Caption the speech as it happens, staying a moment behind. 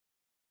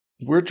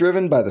We're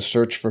driven by the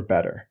search for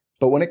better.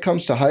 But when it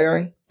comes to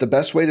hiring, the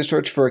best way to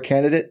search for a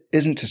candidate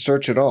isn't to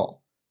search at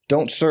all.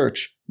 Don't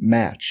search,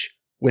 match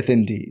with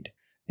Indeed.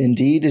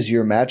 Indeed is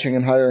your matching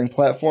and hiring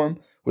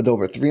platform with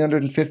over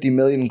 350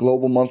 million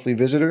global monthly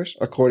visitors,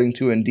 according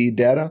to Indeed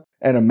data,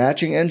 and a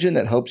matching engine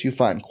that helps you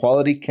find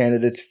quality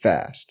candidates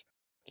fast.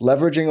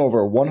 Leveraging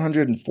over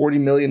 140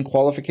 million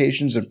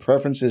qualifications and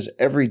preferences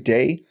every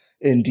day,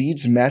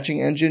 Indeed's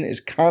matching engine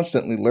is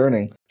constantly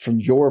learning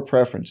from your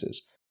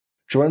preferences.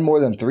 Join more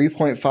than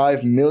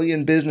 3.5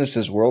 million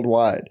businesses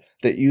worldwide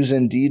that use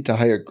Indeed to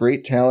hire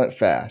great talent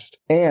fast.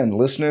 And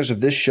listeners of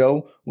this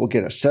show will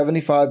get a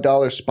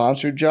 $75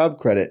 sponsored job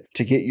credit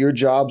to get your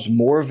jobs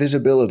more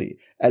visibility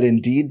at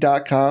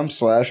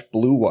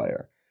Indeed.com/Blue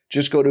Wire.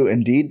 Just go to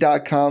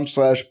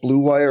Indeed.com/Blue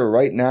Wire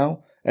right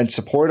now and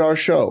support our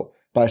show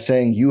by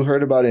saying you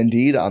heard about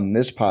Indeed on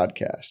this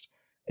podcast.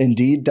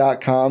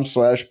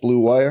 Indeed.com/Blue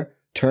Wire.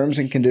 Terms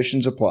and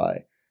conditions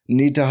apply.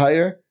 Need to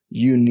hire?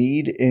 You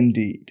need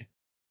Indeed.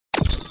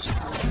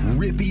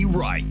 Rippee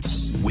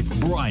Writes with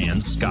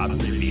Brian Scott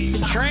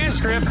Rippee.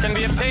 Transcript can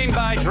be obtained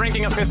by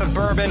drinking a fifth of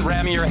bourbon,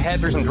 ramming your head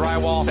through some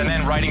drywall, and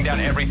then writing down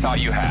every thought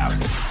you have.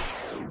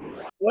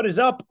 What is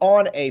up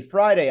on a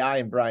Friday? I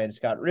am Brian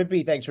Scott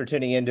Rippee. Thanks for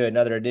tuning in to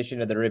another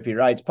edition of the Rippee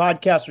Writes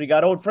podcast. We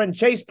got old friend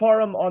Chase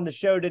Parham on the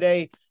show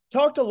today.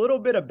 Talked a little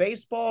bit of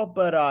baseball,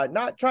 but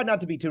tried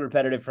not to be too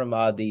repetitive from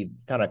the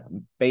kind of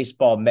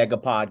baseball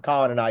megapod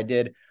Colin and I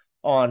did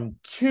on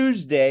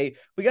Tuesday.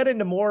 We got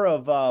into more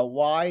of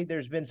why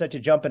there's been such a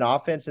jump in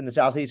offense in the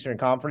Southeastern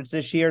Conference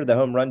this year, the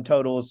home run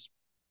totals,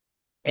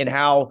 and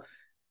how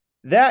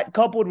that,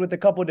 coupled with a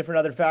couple of different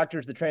other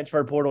factors, the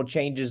transfer portal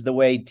changes the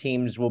way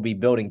teams will be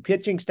building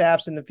pitching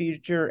staffs in the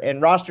future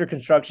and roster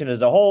construction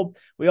as a whole.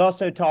 We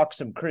also talked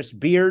some Chris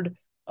Beard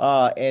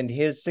and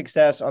his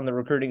success on the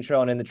recruiting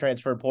trail and in the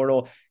transfer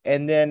portal,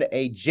 and then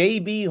a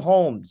JB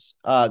Holmes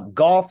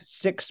golf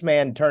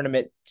six-man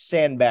tournament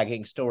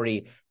sandbagging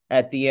story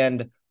at the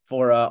end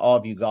for all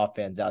of you golf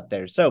fans out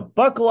there. So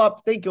buckle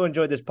up. Think you'll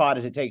enjoy this pod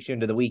as it takes you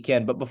into the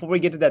weekend. But before we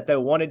get to that, though,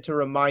 wanted to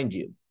remind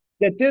you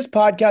that this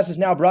podcast is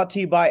now brought to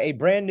you by a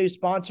brand new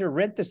sponsor,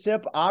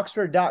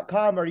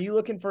 RentTheSipOxford.com. Are you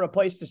looking for a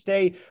place to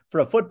stay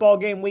for a football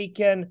game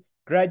weekend,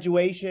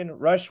 graduation,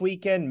 rush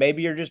weekend?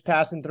 Maybe you're just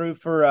passing through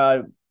for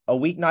a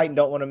weeknight and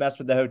don't want to mess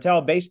with the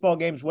hotel, baseball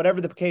games, whatever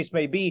the case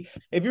may be.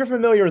 If you're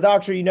familiar with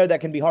Oxford, you know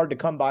that can be hard to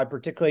come by,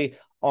 particularly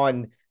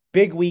on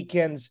big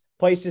weekends.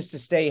 Places to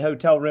stay,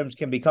 hotel rooms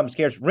can become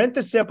scarce. Rent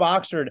the Sip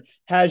Oxford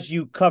has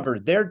you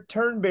covered. Their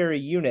Turnberry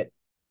unit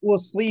will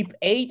sleep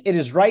 8. It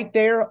is right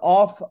there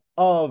off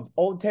of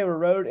Old Taylor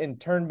Road in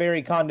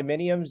Turnberry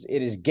condominiums.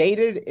 It is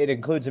gated. It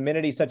includes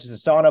amenities such as a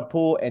sauna,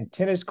 pool, and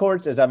tennis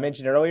courts. As I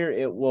mentioned earlier,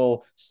 it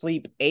will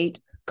sleep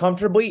 8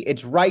 comfortably.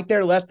 It's right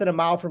there, less than a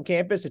mile from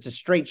campus. It's a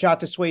straight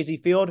shot to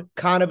Swayze Field,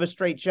 kind of a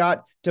straight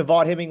shot to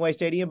Vaught Hemingway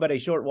Stadium, but a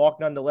short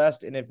walk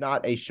nonetheless, and if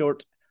not, a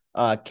short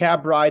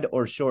cab ride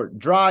or short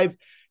drive.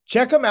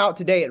 Check them out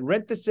today at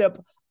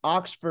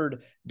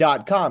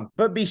RentTheSipOxford.com.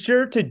 But be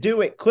sure to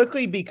do it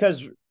quickly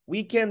because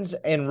weekends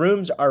and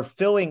rooms are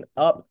filling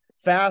up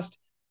fast.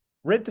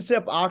 Rent the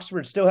Sip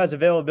Oxford still has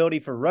availability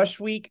for Rush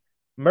Week,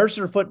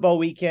 Mercer football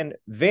weekend,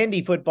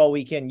 Vandy football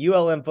weekend,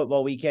 ULM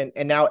football weekend,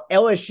 and now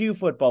LSU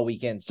football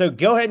weekend. So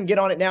go ahead and get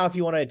on it now if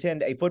you want to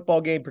attend a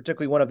football game,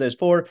 particularly one of those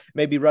 4,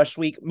 maybe Rush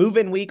Week.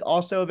 Move-in week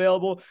also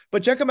available.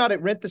 But check them out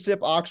at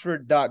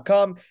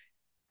RentTheSipOxford.com.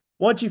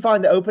 Once you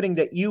find the opening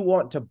that you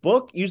want to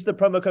book, use the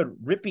promo code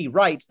Rippee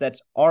Writes.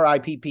 That's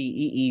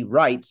RIPPEE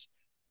Writes.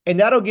 And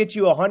that'll get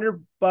you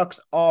 $100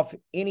 off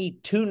any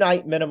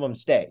 2-night minimum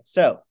stay.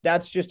 So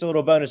that's just a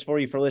little bonus for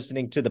you for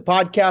listening to the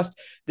podcast.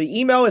 The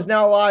email is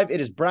now live.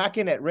 It is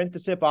Bracken at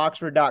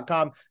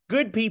RentTheSipOxford.com.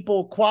 Good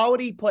people,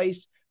 quality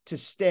place to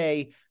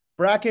stay.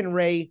 Bracken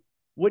Ray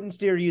wouldn't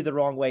steer you the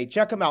wrong way.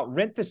 Check them out,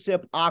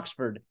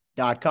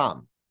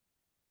 RentTheSipOxford.com.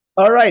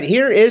 All right,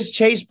 here is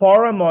Chase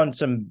Parham on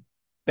some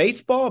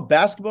baseball,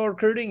 basketball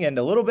recruiting, and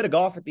a little bit of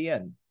golf at the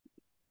end.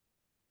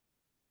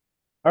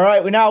 All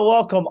right, we now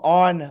welcome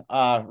on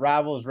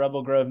Rivals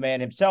Rebel Grove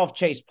man himself,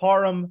 Chase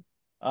Parham,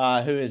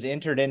 who has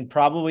entered in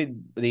probably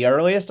the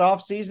earliest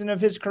offseason of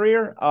his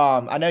career.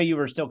 I know you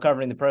were still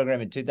covering the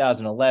program in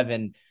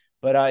 2011,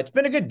 but it's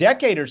been a good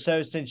decade or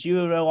so since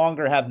you no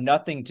longer have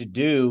nothing to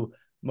do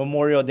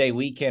Memorial Day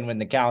weekend when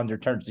the calendar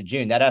turns to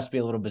June. That has to be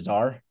a little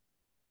bizarre.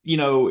 You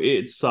know,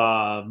 it's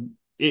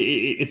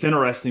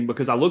interesting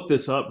because I looked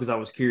this up because I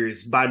was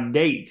curious. By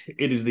date,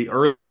 it is the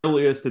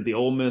earliest that the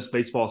Ole Miss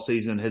baseball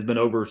season has been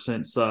over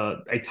since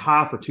a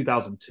tie for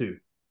 2002.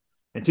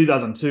 In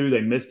 2002,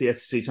 they missed the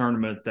SEC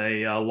tournament.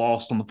 They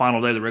lost on the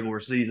final day of the regular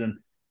season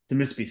to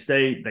Mississippi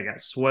State. They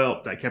got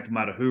swept. They kept them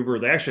out of Hoover.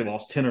 They actually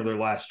lost 10 of their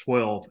last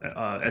 12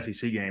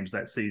 SEC games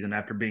that season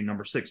after being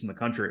number 6 in the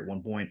country at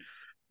one point.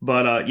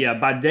 But, yeah,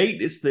 by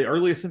date, it's the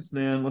earliest since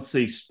then. Let's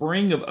see,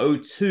 spring of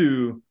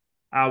 2002,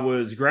 I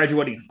was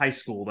graduating high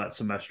school that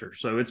semester.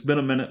 So it's been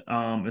a minute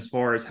as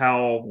far as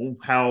how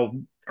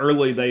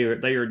early they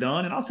are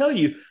done. And I'll tell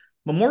you,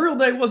 Memorial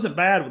Day wasn't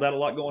bad without a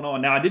lot going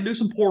on. Now I did do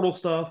some portal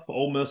stuff.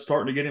 Ole Miss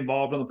starting to get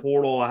involved in the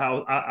portal.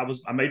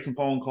 I made some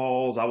phone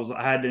calls.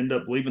 I had to end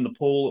up leaving the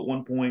pool at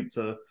one point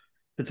to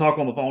talk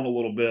on the phone a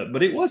little bit.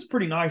 But it was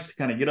pretty nice to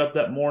kind of get up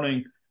that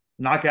morning,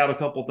 knock out a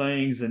couple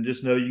things, and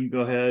just know you can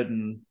go ahead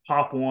and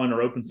pop one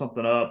or open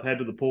something up, head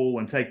to the pool,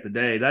 and take the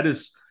day. That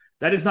is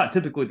not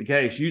typically the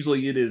case.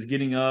 Usually it is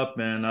getting up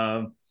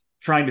and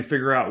trying to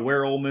figure out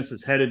where Ole Miss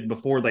is headed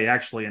before they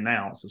actually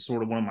announce. It's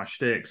sort of one of my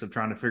shticks of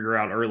trying to figure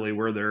out early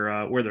where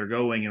they're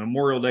going. And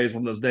Memorial Day is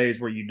one of those days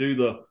where you do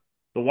the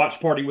watch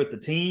party with the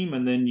team,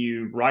 and then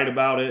you write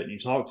about it and you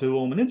talk to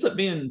them. And it ends up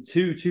being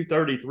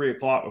 2:30, 3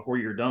 o'clock before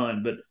you're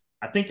done. But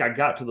I think I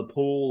got to the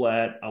pool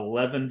at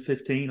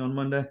 11:15 on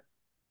Monday.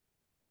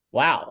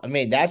 Wow. I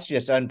mean, that's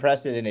just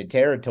unprecedented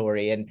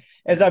territory. And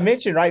as I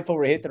mentioned right before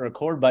we hit the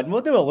record button,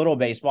 we'll do a little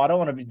baseball. I don't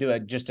want to do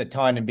just a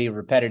ton and be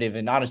repetitive.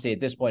 And honestly, at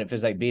this point, it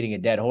feels like beating a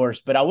dead horse.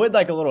 But I would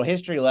like a little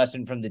history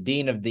lesson from the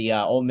dean of the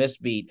Ole Miss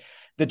beat.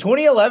 The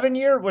 2011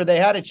 year where they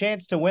had a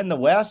chance to win the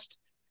West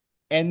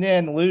and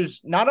then lose.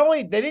 Not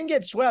only they didn't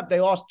get swept, they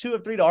lost 2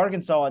 of 3 to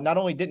Arkansas, and not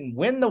only didn't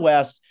win the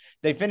West,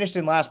 they finished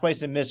in last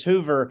place in Miss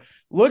Hoover.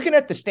 Looking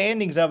at the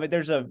standings of it,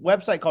 there's a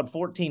website called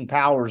 14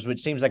 Powers, which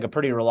seems like a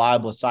pretty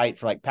reliable site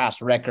for like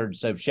past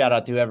records. So shout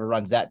out to whoever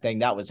runs that thing.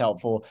 That was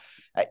helpful.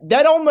 I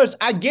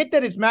get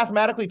that it's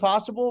mathematically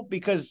possible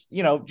because,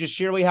 just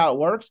sheerly how it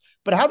works,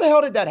 but how the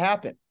hell did that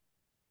happen?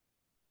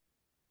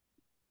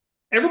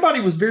 Everybody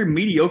was very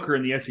mediocre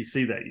in the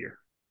SEC that year.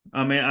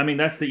 I mean,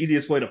 that's the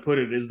easiest way to put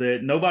it, is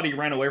that nobody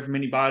ran away from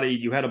anybody.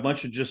 You had a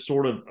bunch of just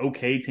sort of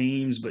okay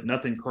teams, but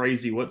nothing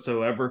crazy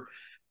whatsoever.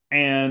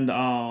 And,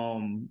 I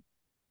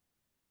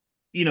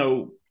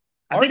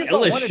think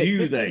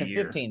LSU that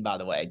year. 15, by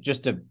the way,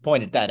 just to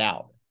point that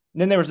out.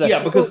 And then there was a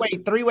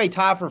three-way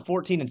tie for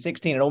 14 and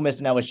 16, and Ole Miss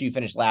and LSU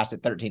finished last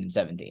at 13 and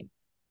 17.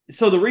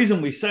 So the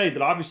reason we say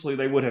that obviously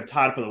they would have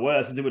tied for the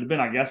West is it would have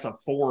been, I guess, a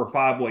 4 or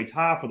 5-way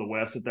tie for the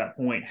West at that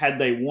point had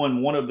they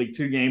won one of the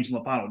 2 games on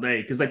the final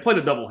day, because they played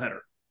a doubleheader.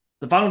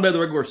 The final day of the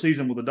regular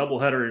season was a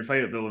doubleheader in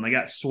Fayetteville, and they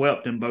got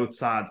swept in both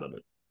sides of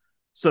it.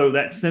 So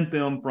that sent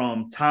them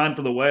from tying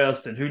for the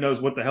West, and who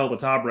knows what the hell the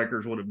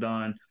tiebreakers would have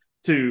done,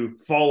 to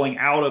falling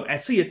out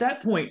of – see, at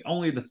that point,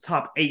 only the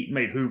top 8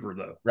 made Hoover,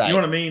 though. Right. You know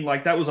what I mean?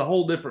 Like, that was a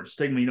whole different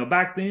stigma.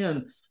 Back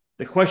then –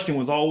 the question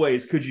was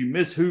always, could you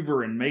miss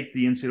Hoover and make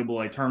the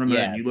NCAA tournament?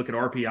 Yeah. And you look at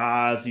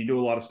RPIs and you do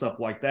a lot of stuff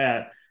like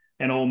that.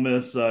 And Ole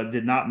Miss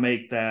did not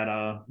make that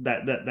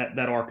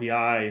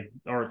RPI,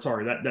 or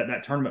sorry,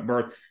 that tournament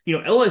berth.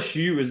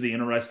 LSU is the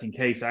interesting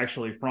case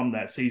actually from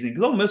that season,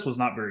 because Ole Miss was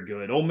not very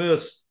good. Ole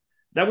Miss,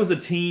 that was a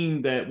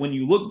team that when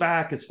you look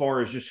back as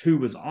far as just who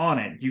was on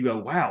it, you go,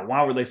 wow,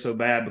 why were they so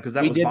bad? Because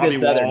that was Bobby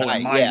Wall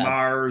and Mike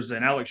Myers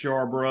and Alex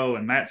Yarbrough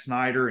and Matt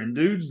Snyder and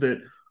dudes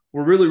that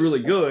were really,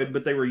 really good,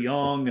 but they were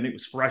young and it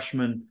was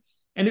freshmen.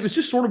 And it was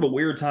just sort of a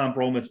weird time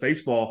for Ole Miss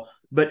baseball.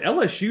 But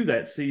LSU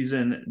that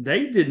season,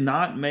 they did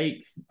not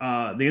make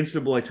the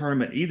NCAA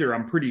tournament either,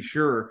 I'm pretty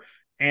sure.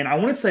 And I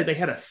want to say they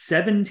had a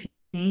 17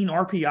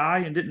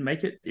 RPI and didn't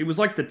make it. It was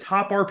like the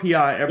top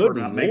RPI ever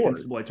to make the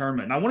NCAA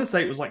tournament. And I want to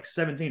say it was like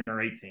 17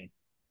 or 18.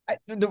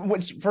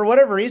 For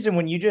whatever reason,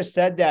 when you just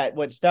said that,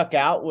 what stuck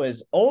out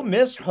was Ole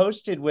Miss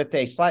hosted with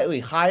a slightly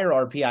higher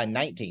RPI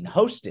 19.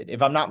 Hosted,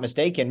 if I'm not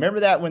mistaken.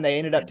 Remember that when they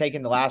ended up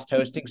taking the last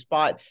hosting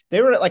spot?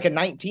 They were at like a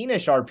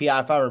 19-ish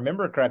RPI, if I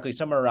remember correctly,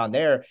 somewhere around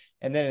there.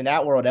 And then in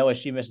that world,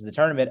 LSU misses the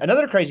tournament.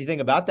 Another crazy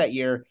thing about that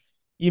year,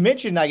 you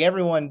mentioned like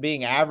everyone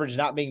being average,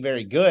 not being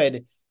very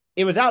good.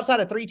 It was outside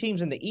of 3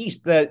 teams in the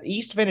East. The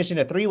East finished in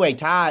a 3-way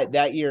tie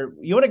that year.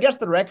 You want to guess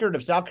the record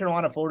of South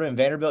Carolina, Florida, and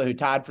Vanderbilt, who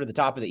tied for the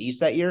top of the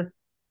East that year?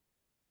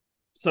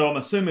 So I'm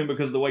assuming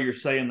because of the way you're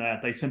saying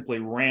that, they simply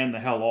ran the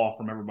hell off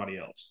from everybody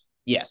else.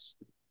 Yes.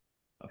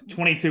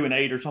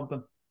 22-8 or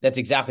something? That's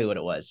exactly what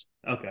it was.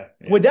 Okay.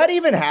 Yeah. Would that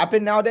even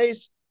happen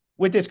nowadays?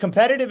 With as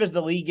competitive as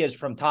the league is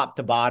from top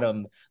to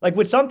bottom, like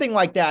with something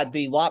like that,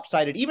 the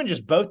lopsided, even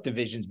just both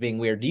divisions being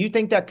weird, do you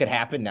think that could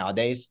happen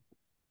nowadays?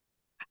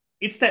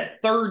 It's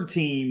that third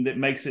team that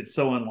makes it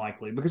so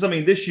unlikely. Because,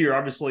 this year,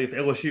 obviously, if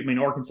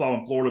Arkansas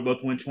and Florida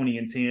both went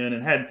 20-10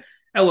 and had –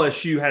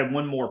 LSU had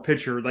one more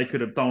pitcher, they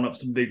could have thrown up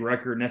some big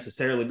record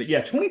necessarily. But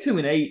yeah,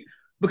 22-8,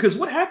 because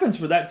what happens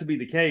for that to be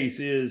the case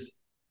is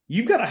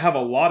you've got to have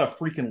a lot of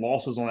freaking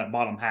losses on that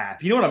bottom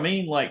half. You know what I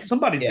mean? Like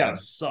somebody's got to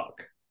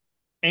suck.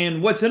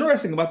 And what's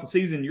interesting about the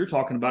season you're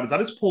talking about is I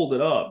just pulled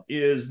it up,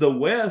 is the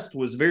West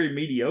was very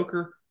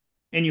mediocre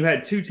and you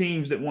had 2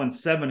 teams that won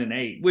 7 and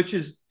 8, which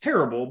is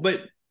terrible,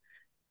 but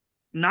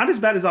not as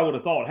bad as I would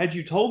have thought. Had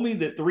you told me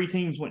that 3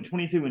 teams went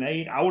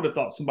 22-8, I would have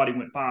thought somebody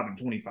went 5 and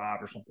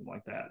 25 or something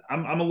like that.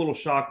 I'm a little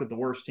shocked that the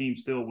worst team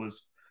still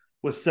was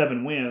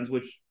 7 wins,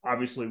 which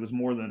obviously was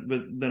more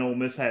than Ole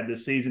Miss had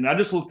this season. I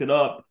just looked it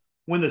up.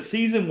 When the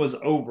season was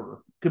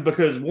over,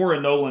 because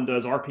Warren Nolan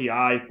does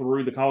RPI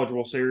through the College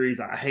World Series.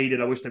 I hate it.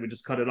 I wish they would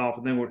just cut it off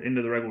and then we're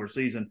into the regular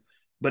season.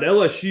 But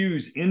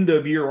LSU's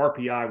end-of-year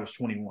RPI was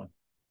 21.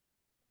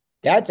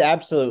 That's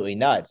absolutely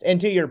nuts.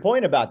 And to your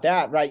point about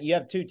that, right? You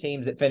have two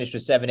teams that finished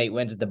with 7-8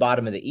 wins at the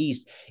bottom of the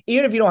East.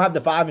 Even if you don't have the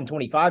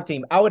 5-25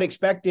 team, I would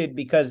expect it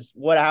because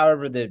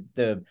however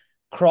the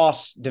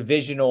cross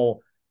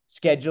divisional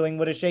scheduling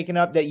would have shaken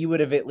up, that you would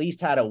have at least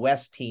had a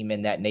West team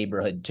in that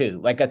neighborhood too,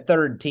 like a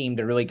third team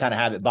to really kind of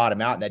have it bottom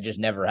out. And that just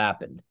never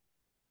happened.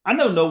 I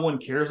know no one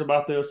cares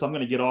about this. So I'm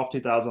going to get off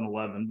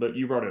 2011, but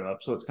you brought it up,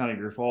 so it's kind of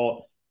your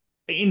fault.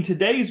 In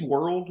today's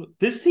world,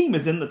 this team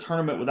is in the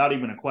tournament without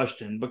even a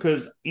question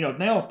because,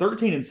 now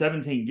 13 and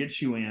 17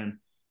 gets you in.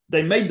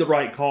 They made the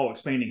right call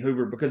expanding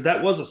Hoover because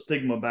that was a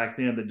stigma back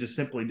then that just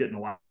simply didn't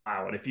allow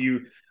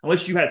it.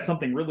 Unless you had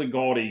something really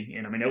gaudy,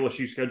 and I mean,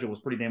 LSU's schedule was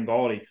pretty damn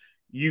gaudy,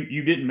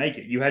 you didn't make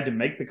it. You had to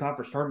make the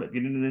conference tournament,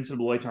 get into the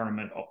NCAA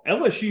tournament.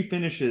 LSU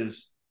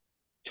finishes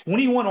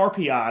 21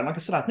 RPI. And like I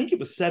said, I think it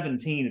was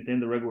 17 at the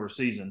end of the regular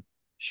season.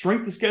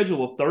 Strength of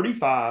schedule of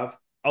 35,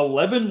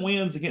 11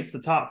 wins against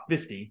the top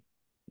 50.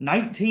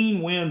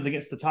 19 wins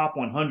against the top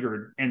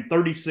 100 and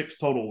 36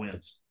 total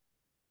wins.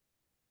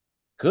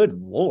 Good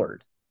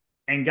Lord.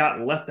 And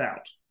got left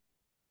out.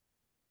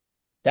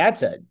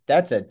 That's a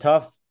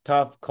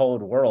tough,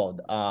 cold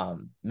world.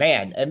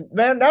 Man,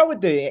 now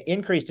with the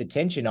increased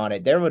attention on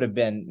it, there would have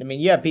been, I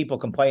mean, you have people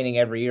complaining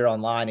every year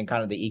online and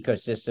kind of the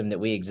ecosystem that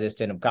we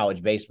exist in of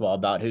college baseball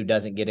about who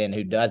doesn't get in,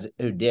 who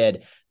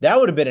did. That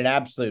would have been an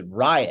absolute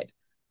riot.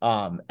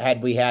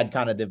 Had we had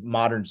kind of the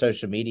modern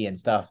social media and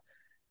stuff.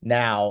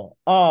 Now,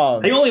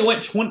 they only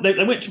went 20.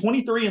 They went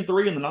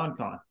 23-3 in the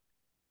non-con.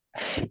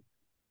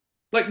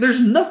 Like, there's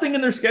nothing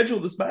in their schedule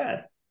that's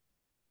bad.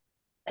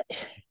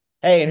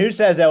 Hey, and who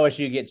says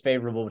LSU gets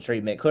favorable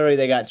treatment? Clearly,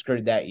 they got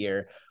screwed that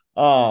year.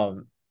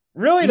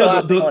 Really, the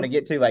last thing I want to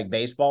get to, like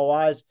baseball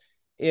wise,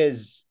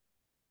 is,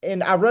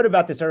 and I wrote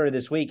about this earlier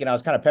this week, and I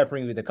was kind of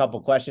peppering you with a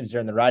couple questions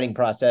during the writing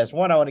process.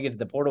 One, I want to get to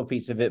the portal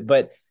piece of it,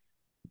 but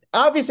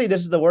obviously,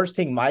 this is the worst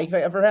team Mike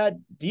ever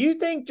had. Do you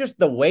think just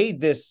the way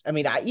this, I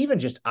mean,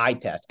 eye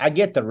test, I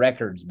get the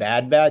records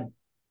bad.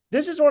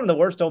 This is one of the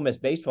worst Ole Miss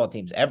baseball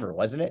teams ever,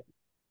 wasn't it?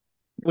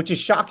 Which is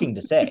shocking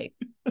to say.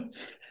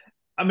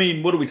 I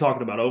mean, what are we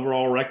talking about?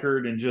 Overall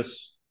record and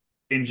just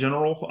in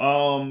general?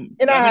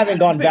 And I haven't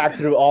gone back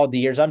through all the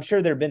years. I'm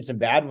sure there have been some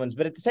bad ones,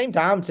 but at the same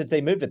time, since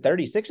they moved to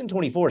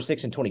 36-24,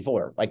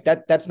 6-24, like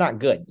that's not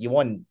good. You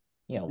won.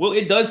 Well,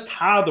 it does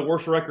tie the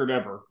worst record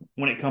ever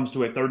when it comes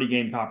to a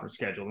 30-game conference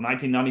schedule. The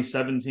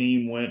 1997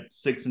 team went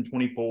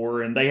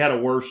 6-24, and they had a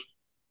worse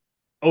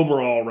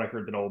overall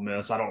record than Ole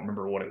Miss. I don't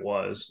remember what it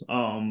was.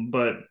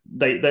 But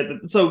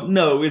so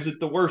no, is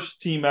it the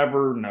worst team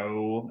ever?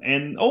 No.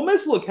 And Ole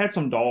Miss had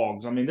some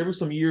dogs. I mean, there were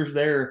some years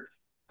there,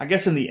 I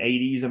guess in the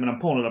 80s. I mean, I'm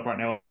pulling it up right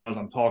now as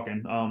I'm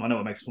talking. I know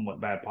it makes somewhat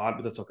bad pod,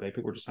 but that's okay.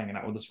 People are just hanging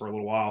out with us for a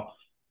little while.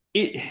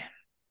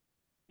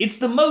 It's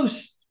the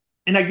most.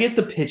 And I get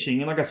the pitching.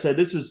 And like I said,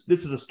 this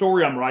is a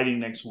story I'm writing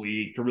next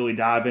week to really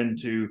dive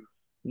into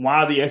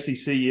why the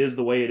SEC is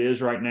the way it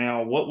is right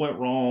now, what went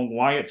wrong,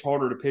 why it's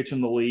harder to pitch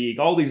in the league,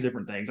 all these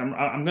different things.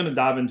 I'm going to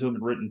dive into them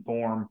in written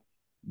form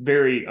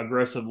very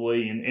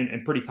aggressively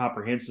and pretty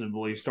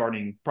comprehensively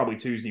starting probably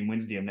Tuesday and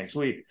Wednesday of next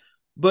week.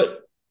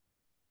 But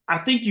I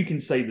think you can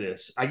say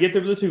this. I get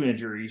there were the two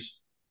injuries.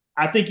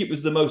 I think it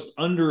was the most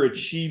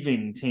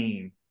underachieving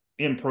team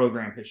in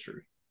program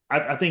history.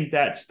 I think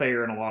that's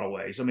fair in a lot of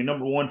ways. I mean,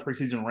 number one,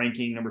 preseason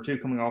ranking, number two,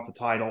 coming off the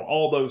title,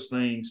 all those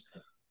things.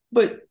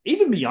 But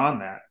even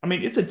beyond that, I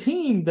mean, it's a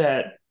team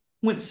that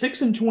went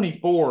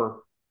 6-24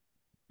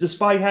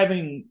 despite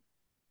having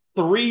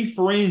 3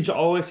 fringe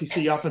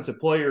All-SEC offensive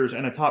players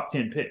and a top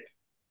 10 pick.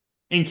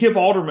 And Kip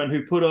Alderman,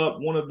 who put up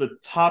one of the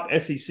top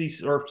SEC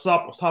or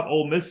top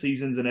Ole Miss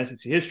seasons in SEC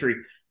history.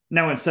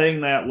 Now, in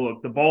saying that,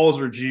 look, the balls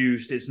are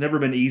juiced. It's never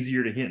been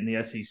easier to hit in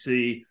the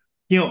SEC.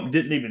 Kemp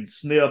didn't even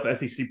sniff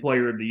SEC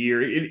Player of the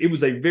Year. It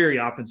was a very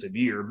offensive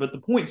year. But the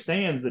point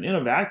stands that in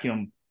a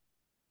vacuum,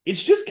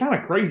 it's just kind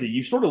of crazy.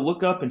 You sort of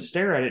look up and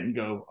stare at it and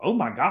go, oh,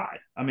 my God.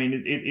 I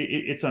mean,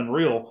 it's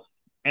unreal.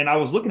 And I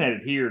was looking at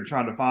it here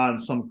trying to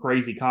find some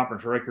crazy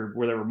conference record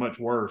where they were much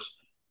worse.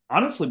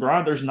 Honestly,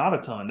 Brian, there's not a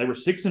ton. They were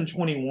 6-21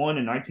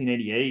 in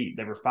 1988.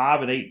 They were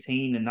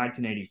 5-18 in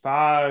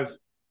 1985.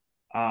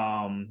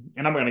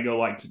 And I'm going to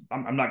go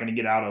I'm not going to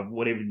get out of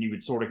whatever you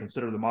would sort of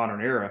consider the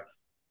modern era.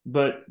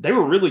 But they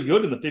were really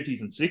good in the 50s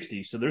and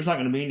 60s, so there's not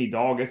going to be any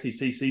dog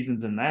SEC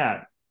seasons in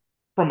that.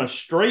 From a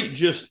straight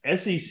just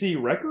SEC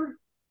record,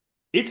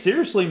 it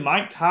seriously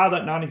might tie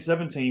that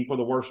 97 team for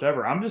the worst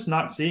ever. I'm just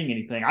not seeing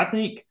anything. I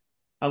think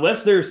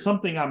unless there's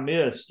something I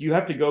missed, you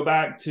have to go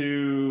back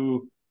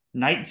to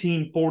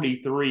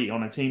 1943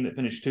 on a team that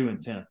finished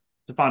 2-10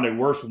 to find a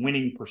worse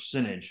winning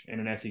percentage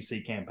in an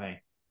SEC campaign.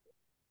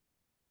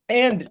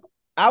 And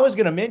I was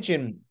going to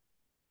mention –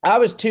 I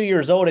was 2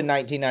 years old in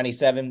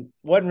 1997.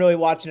 Wasn't really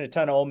watching a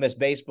ton of Ole Miss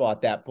baseball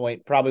at that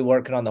point, probably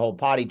working on the whole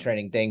potty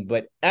training thing.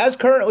 But as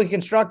currently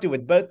constructed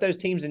with both those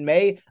teams in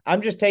May,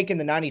 I'm just taking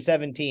the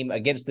 97 team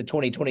against the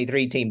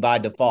 2023 team by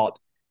default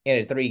in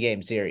a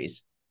 3-game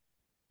series.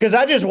 Because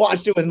I just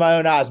watched it with my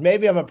own eyes.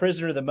 Maybe I'm a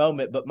prisoner of the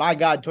moment, but my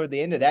God, toward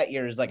the end of that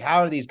year is like,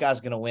 how are these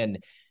guys going to win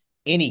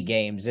any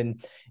games.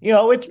 And,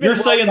 it's been You're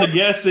saying the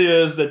guess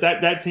is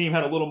that team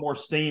had a little more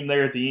steam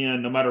there at the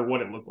end, no matter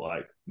what it looked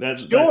like.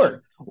 That's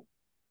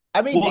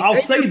I mean, well, I'll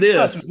say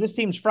this. This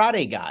team's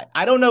Friday guy.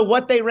 I don't know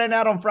what they ran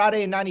out on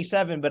Friday in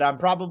 97, but I'm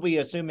probably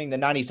assuming the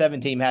 97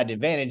 team had an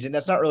advantage, and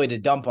that's not really to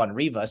dump on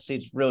Rivas.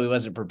 He really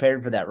wasn't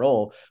prepared for that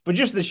role. But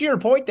just the sheer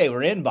point they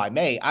were in by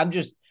May, I'm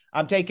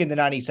taking the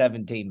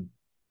 97 team.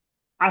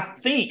 I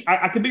think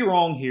I could be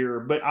wrong here,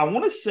 but I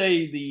want to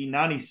say the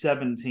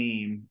 97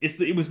 team,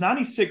 it was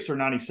 96 or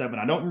 97.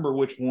 I don't remember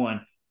which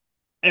one.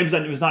 It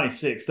was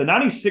 96. The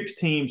 96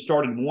 team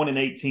started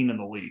 1-18 in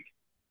the league.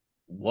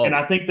 Whoa. And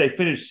I think they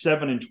finished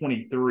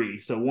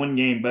 7-23, so one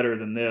game better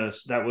than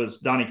this. That was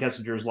Donnie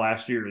Kessinger's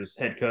last year as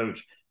head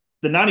coach.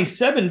 The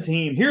 97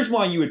 team, here's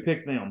why you would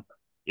pick them,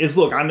 is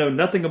look, I know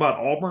nothing about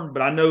Auburn,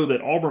 but I know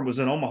that Auburn was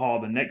in Omaha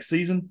the next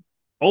season.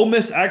 Ole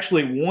Miss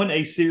actually won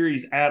a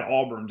series at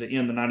Auburn to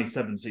end the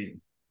 97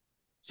 season.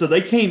 So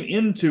they came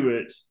into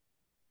it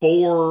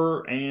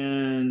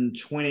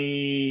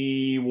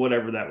 4-20,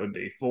 whatever that would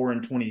be,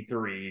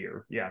 4-23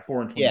 or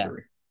 4-23. Yeah.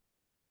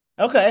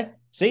 Okay.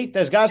 See,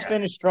 those guys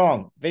finished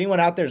strong. If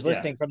anyone out there is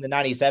listening from the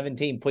 97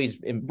 team, please.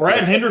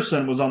 Brad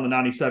Henderson was on the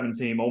 97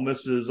 team, Ole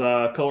Miss's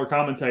color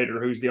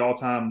commentator, who's the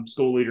all-time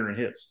school leader in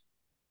hits.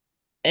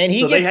 And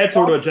they had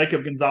sort of a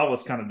Jacob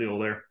Gonzalez kind of deal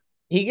there.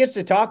 He gets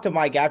to talk to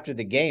Mike after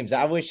the games.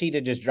 I wish he'd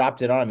have just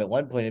dropped it on him at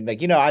one point and be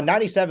like, on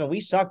 97, we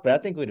sucked, but I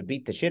think we'd have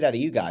beat the shit out of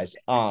you guys.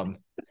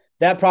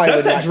 That's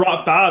that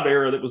drop 5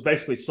 era that was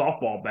basically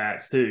softball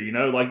bats too.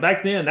 Like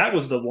back then, that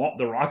was the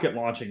rocket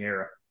launching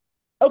era.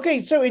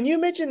 Okay, so and you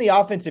mentioned the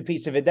offensive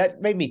piece of it.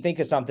 That made me think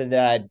of something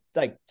that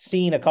I'd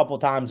seen a couple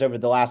times over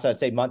the last, I'd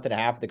say, month and a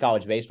half of the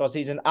college baseball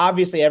season.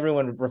 Obviously,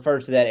 everyone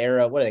refers to that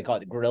era. What do they call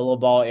it? The gorilla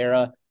ball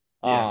era,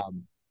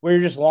 where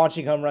you're just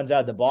launching home runs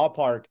out of the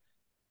ballpark.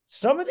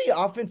 Some of the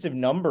offensive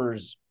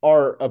numbers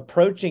are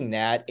approaching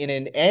that.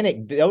 In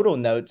anecdotal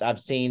notes I've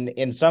seen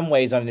in some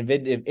ways on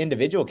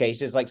individual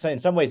cases, like in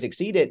some ways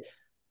exceed it.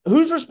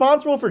 Who's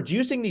responsible for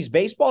juicing these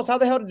baseballs? How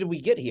the hell did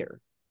we get here?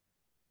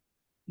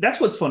 That's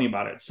what's funny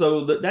about it.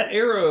 So that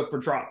era for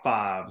drop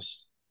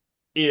fives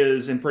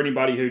is, and for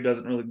anybody who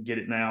doesn't really get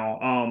it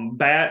now,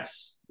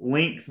 bats,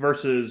 length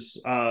versus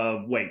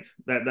weight.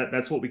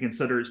 That's what we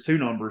consider as two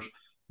numbers.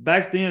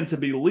 Back then, to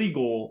be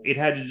legal, it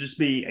had to just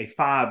be a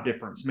 5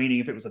 difference, meaning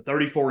if it was a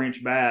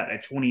 34-inch bat, a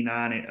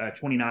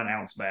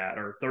 29-ounce bat,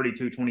 or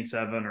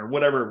 32-27, or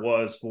whatever it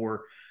was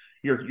for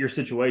your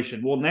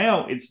situation. Well,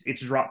 now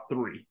it's drop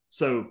 3.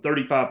 So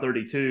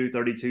 35-32,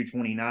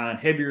 32-29,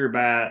 heavier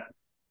bat,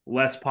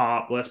 less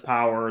pop, less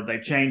power.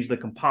 They've changed the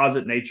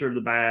composite nature of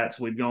the bats.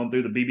 We've gone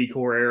through the BB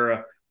core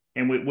era,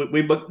 and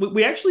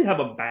we actually have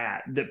a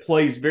bat that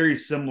plays very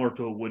similar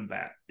to a wood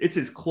bat. It's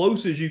as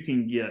close as you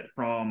can get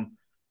from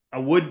a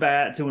wood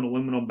bat to an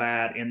aluminum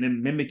bat, and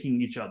then mimicking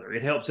each other.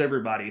 It helps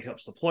everybody. It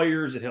helps the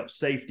players. It helps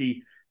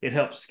safety. It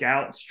helps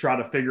scouts try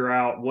to figure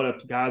out what a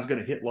guy's going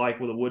to hit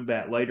like with a wood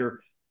bat later.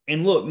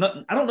 And look,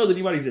 I don't know that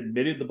anybody's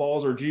admitted the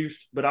balls are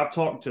juiced, but I've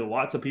talked to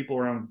lots of people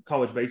around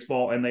college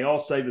baseball, and they all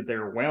say that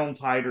they're wound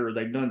tighter.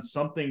 They've done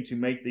something to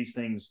make these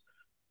things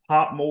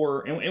pop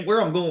more. And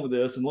where I'm going with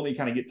this, and let me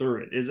kind of get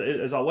through it, is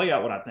as I lay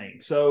out what I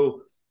think.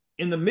 So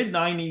in the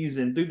mid-90s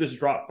and through this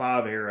drop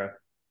 5 era,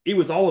 it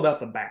was all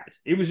about the bat.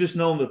 It was just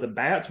known that the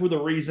bats were the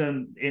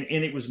reason, and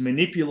it was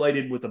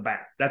manipulated with the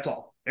bat. That's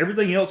all.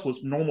 Everything else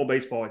was normal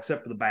baseball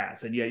except for the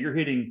bats. And you're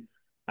hitting.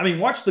 I mean,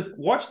 watch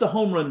the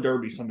home run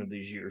derby some of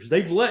these years.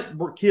 They've let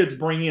kids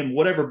bring in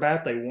whatever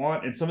bat they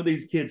want, and some of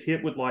these kids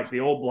hit with like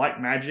the old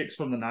Black Magics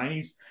from the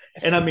 90s.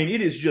 And I mean,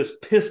 it is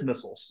just piss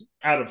missiles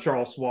out of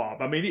Charles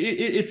Schwab. I mean,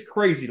 it's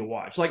crazy to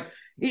watch. Like,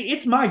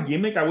 it's my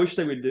gimmick I wish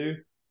they would do.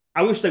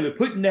 I wish they would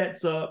put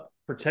nets up,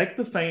 protect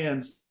the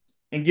fans,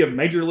 and give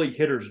major league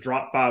hitters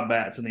drop 5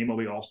 bats in the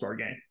MLB All-Star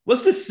game.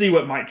 Let's just see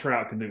what Mike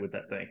Trout can do with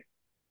that thing.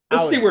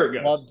 Let's see where it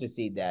goes. Love to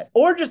see that.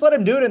 Or just let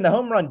him do it in the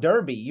home run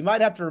derby. You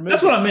might have to remove.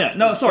 That's what I meant.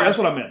 No, sorry. That's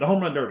what I meant. The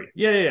home run derby.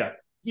 Yeah.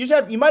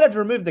 You might have to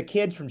remove the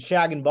kids from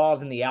shagging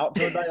balls in the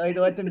outfield like they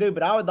let them do,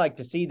 but I would like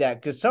to see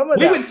that because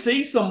we would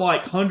see some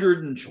like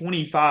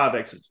 125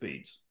 exit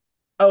speeds.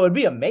 Oh, it'd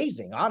be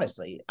amazing,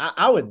 honestly.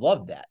 I would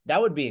love that.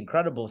 That would be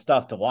incredible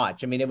stuff to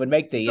watch. I mean, it would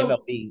make the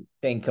MLB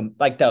thing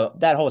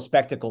that whole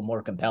spectacle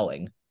more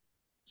compelling.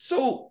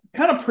 So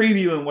kind of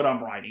previewing what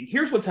I'm writing,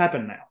 here's what's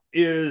happened now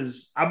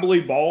is I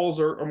believe balls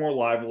are more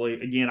lively.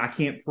 Again, I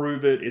can't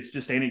prove it. It's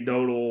just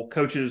anecdotal.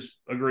 Coaches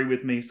agree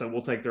with me, so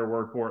we'll take their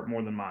word for it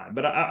more than mine.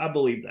 But I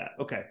believe that.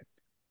 Okay.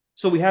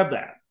 So we have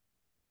that.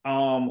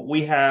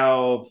 We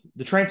have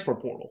the transfer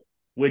portal,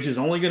 which is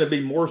only going to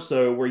be more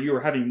so where you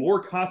are having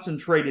more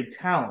concentrated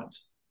talent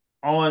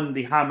on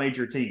the high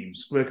major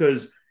teams.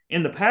 Because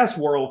in the past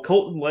world,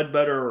 Colton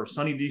Ledbetter or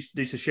Sonny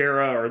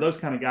DeCichera or those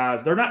kind of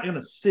guys, they're not going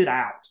to sit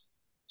out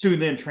to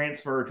then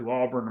transfer to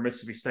Auburn or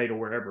Mississippi State or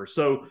wherever.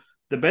 So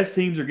the best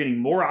teams are getting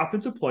more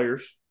offensive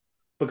players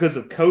because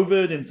of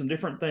COVID and some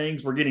different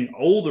things. We're getting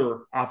older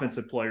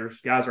offensive players.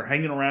 Guys are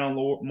hanging around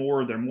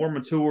more. They're more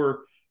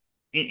mature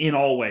in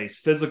all ways.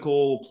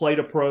 Physical, plate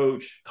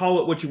approach, call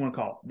it what you want to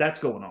call it.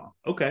 That's going on.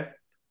 Okay.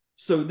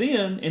 So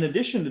then, in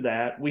addition to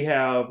that, we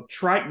have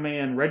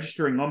TrackMan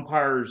registering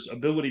umpires'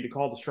 ability to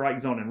call the strike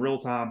zone in real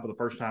time for the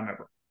first time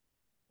ever.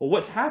 Well,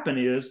 what's happened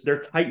is they're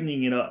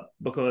tightening it up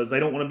because they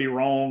don't want to be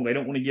wrong. They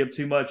don't want to give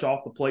too much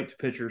off the plate to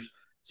pitchers.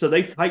 So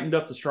they've tightened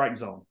up the strike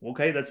zone.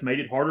 Okay, that's made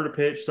it harder to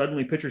pitch.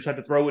 Suddenly, pitchers have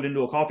to throw it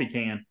into a coffee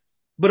can.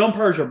 But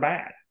umpires are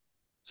bad.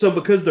 So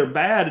because they're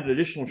bad, in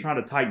addition to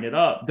trying to tighten it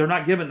up, they're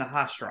not giving the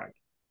high strike.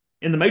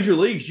 In the major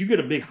leagues, you get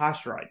a big high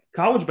strike.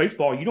 College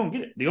baseball, you don't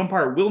get it. The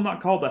umpire will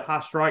not call that high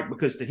strike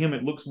because to him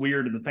it looks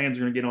weird and the fans are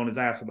going to get on his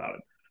ass about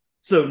it.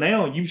 So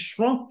now you've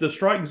shrunk the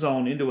strike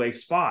zone into a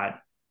spot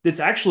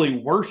that's actually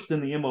worse than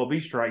the MLB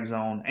strike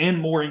zone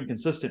and more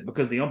inconsistent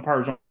because the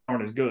umpires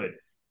aren't as good.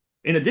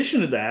 In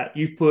addition to that,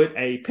 you've put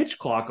a pitch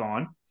clock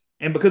on,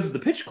 and because of the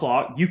pitch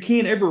clock, you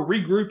can't ever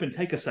regroup and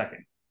take a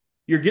second.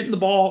 You're getting the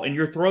ball and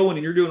you're throwing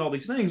and you're doing all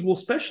these things. Well,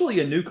 especially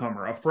a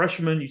newcomer, a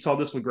freshman. You saw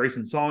this with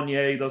Grayson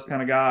Saunier, those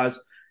kind of guys.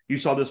 You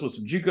saw this with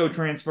some JUCO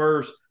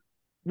transfers.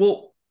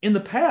 Well, in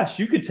the past,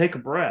 you could take a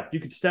breath. You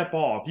could step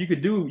off. You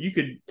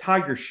could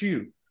tie your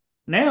shoe.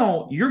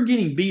 Now you're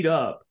getting beat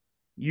up.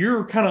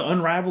 You're kind of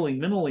unraveling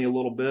mentally a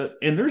little bit,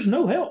 and there's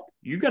no help.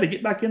 You got to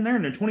get back in there,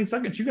 and in 20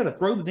 seconds, you got to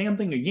throw the damn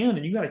thing again,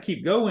 and you got to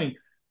keep going.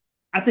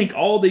 I think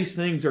all these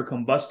things are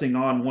combusting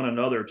on one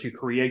another to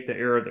create the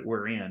era that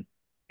we're in.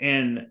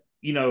 And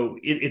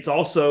it's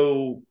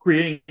also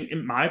creating,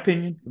 in my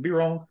opinion, could be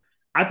wrong,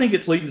 I think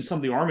it's leading to some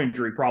of the arm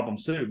injury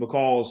problems too,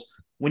 because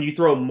when you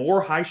throw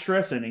more high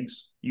stress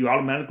innings, you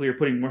automatically are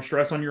putting more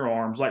stress on your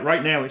arms. Like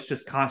right now, it's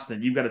just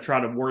constant. You've got to try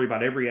to worry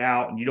about every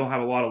out, and you don't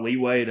have a lot of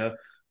leeway to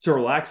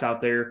relax out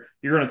there.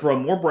 You're going to throw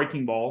more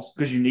breaking balls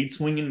because you need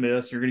swing and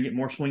miss. You're going to get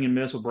more swing and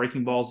miss with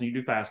breaking balls than you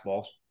do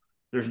fastballs.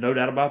 There's no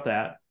doubt about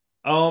that.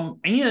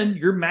 And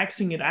you're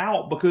maxing it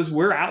out because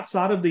we're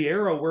outside of the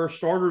era where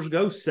starters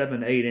go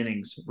 7-8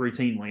 innings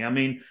routinely. I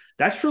mean,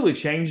 that's truly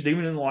changed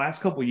even in the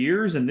last couple of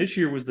years. And this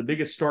year was the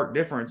biggest stark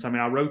difference. I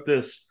mean, I wrote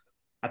this,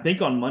 I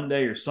think on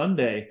Monday or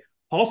Sunday.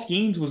 Paul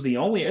Skeens was the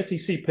only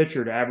SEC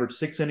pitcher to average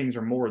 6 innings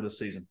or more this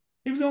season.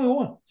 He was the only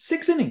one.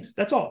 6 innings.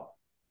 That's all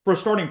for a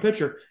starting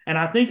pitcher. And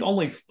I think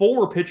only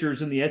 4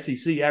 pitchers in the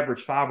SEC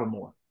averaged 5 or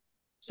more.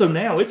 So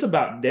now it's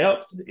about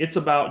depth. It's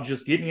about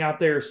just getting out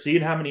there,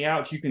 seeing how many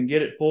outs you can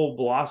get at full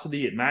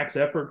velocity, at max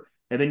effort,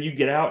 and then you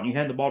get out and you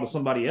hand the ball to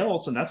somebody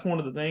else. And that's one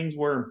of the things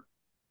where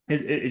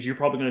as you're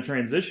probably going to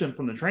transition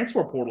from the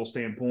transfer portal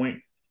standpoint,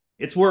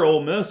 it's where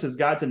Ole Miss has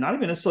got to not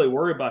even necessarily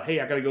worry about,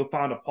 hey, I got to go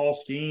find a Paul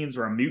Skeens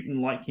or a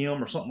mutant like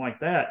him or something like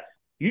that.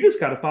 You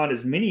just got to find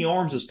as many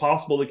arms as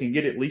possible that can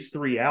get at least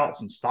 3 outs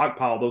and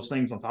stockpile those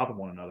things on top of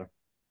one another.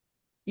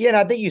 Yeah, and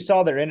I think you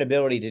saw their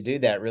inability to do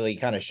that really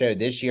kind of showed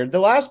this year. The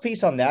last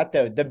piece on that,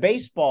 though, the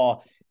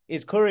baseball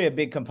is clearly a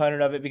big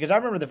component of it, because I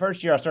remember the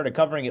first year I started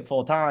covering it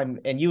full time,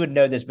 and you would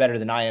know this better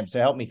than I am, so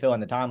help me fill in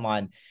the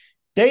timeline.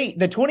 The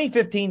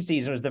 2015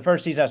 season was the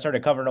first season I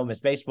started covering Ole Miss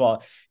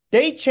baseball.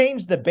 They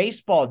changed the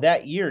baseball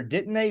that year,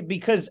 didn't they?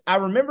 Because I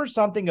remember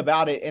something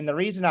about it, and the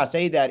reason I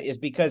say that is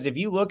because if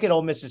you look at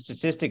Ole Miss's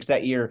statistics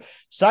that year,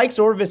 Sykes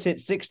Orvis hit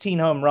 16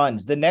 home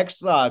runs. The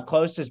next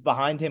closest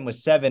behind him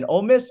was 7.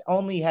 Ole Miss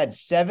only had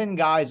 7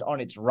 guys on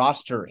its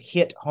roster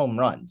hit home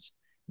runs.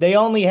 They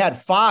only had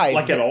 5.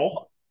 Like at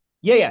all?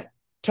 Yeah,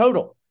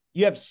 total.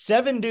 You have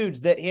 7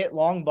 dudes that hit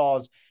long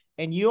balls,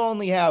 and you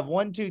only have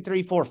 1, 2,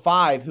 3, 4,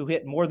 5 who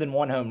hit more than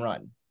 1 home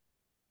run.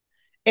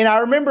 And I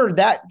remember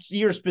that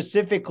year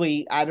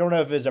specifically, I don't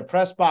know if it was a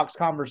press box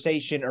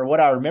conversation or what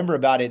I remember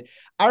about it.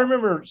 I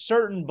remember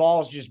certain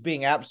balls just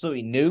being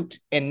absolutely nuked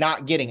and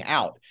not getting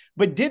out.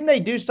 But didn't they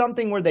do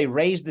something where they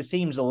raised the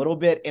seams a little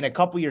bit? And a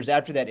couple years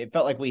after that, it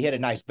felt like we hit a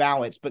nice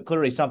balance, but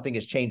clearly something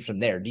has changed from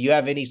there. Do you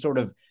have any sort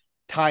of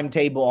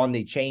timetable on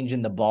the change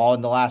in the ball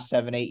in the last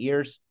 7-8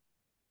 years?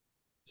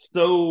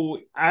 So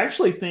I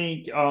actually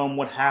think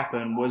what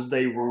happened was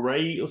they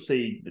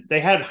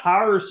had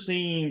higher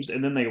seams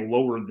and then they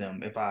lowered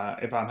them, if I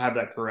have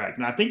that correct.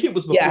 And I think it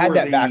was before. Yeah, I had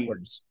that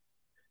backwards.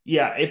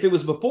 Yeah, if it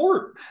was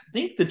before, I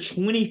think the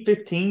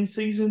 2015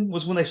 season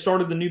was when they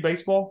started the new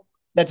baseball.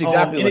 That's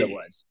exactly what it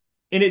was.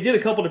 And it did a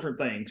couple different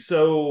things.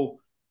 So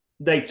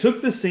they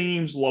took the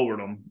seams, lowered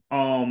them.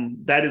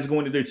 That is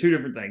going to do 2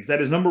 different things.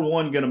 That is, number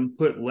one, going to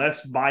put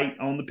less bite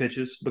on the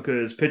pitches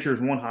because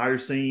pitchers want higher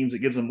seams. It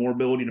gives them more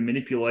ability to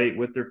manipulate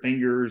with their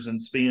fingers and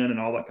spin and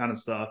all that kind of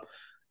stuff.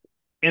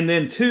 And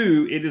then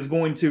 2, it is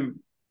going to,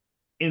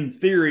 in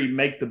theory,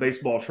 make the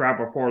baseball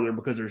travel farther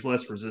because there's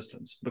less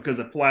resistance. Because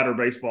a flatter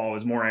baseball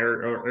is more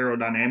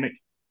aerodynamic.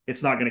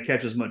 It's not going to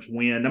catch as much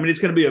wind. I mean, it's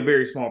going to be a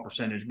very small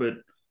percentage, but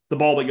the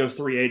ball that goes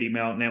 380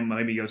 now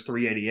maybe goes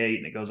 388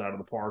 and it goes out of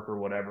the park or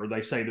whatever.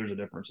 They say there's a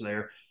difference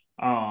there.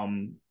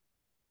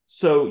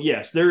 So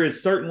yes, there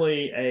is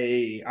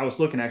certainly I was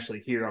looking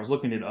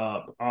it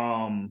up.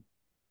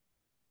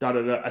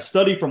 A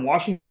study from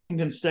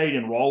Washington State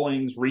and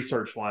Rawlings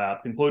Research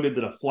Lab concluded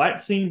that a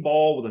flat seam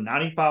ball with a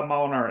 95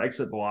 mile an hour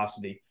exit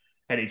velocity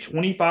at a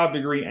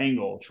 25-degree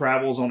angle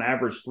travels on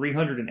average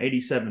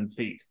 387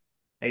 feet.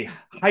 A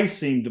high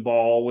seamed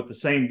ball with the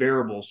same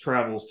variables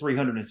travels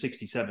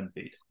 367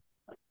 feet.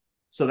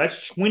 So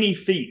that's 20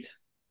 feet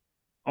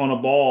on a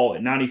ball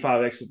at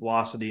 95 exit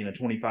velocity and a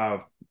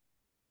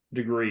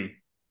 25-degree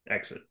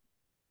exit.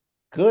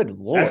 Good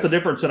Lord. That's the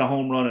difference in a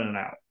home run and an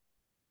out.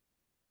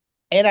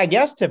 And I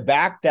guess to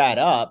back that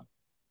up,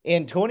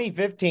 in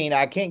 2015,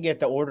 I can't get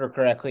the order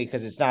correctly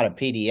because it's not a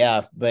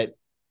PDF, but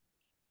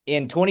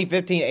in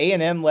 2015,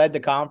 A&M led the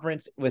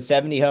conference with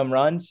 70 home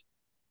runs.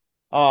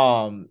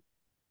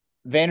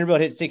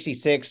 Vanderbilt hit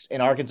 66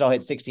 and Arkansas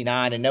hit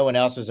 69, and no one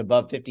else was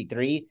above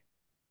 53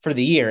 for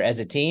the year as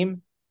a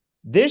team.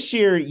 This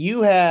year,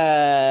 you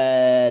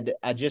had,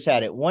 I just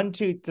had it, 1,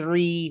 2,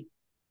 3,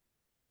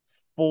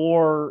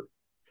 4,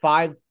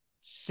 5,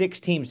 6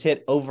 teams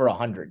hit over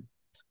 100.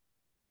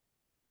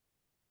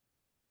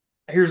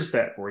 Here's a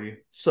stat for you.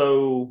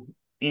 So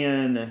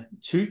in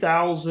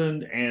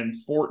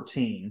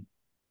 2014,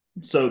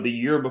 so the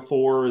year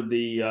before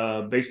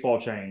the baseball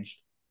changed,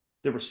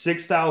 there were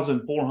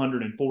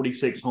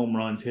 6,446 home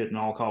runs hit in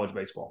all college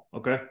baseball.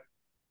 Okay.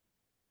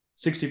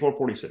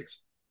 64-46.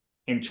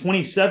 In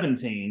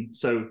 2017,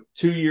 so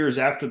 2 years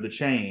after the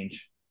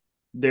change,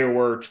 there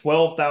were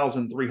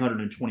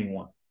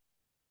 12,321.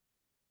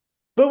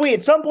 But we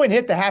at some point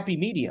hit the happy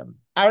medium.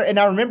 I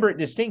remember it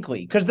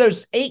distinctly because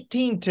those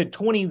 18 to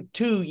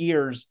 22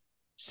 years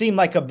seem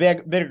like a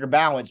bigger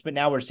balance, but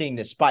now we're seeing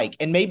this spike.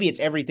 And maybe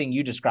it's everything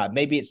you described.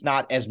 Maybe it's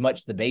not as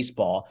much the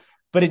baseball,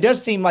 but it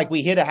does seem like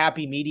we hit a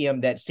happy medium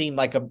that seemed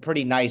like a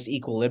pretty nice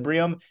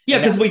equilibrium. Yeah,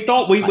 because we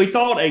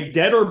thought a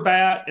deader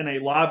bat and a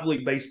lively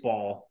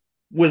baseball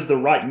was the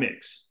right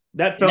mix.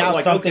 That felt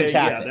like something's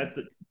happened.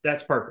 Yeah,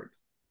 that's perfect.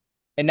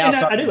 And now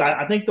I do.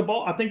 I think the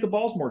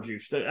ball's more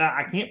juiced.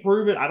 I can't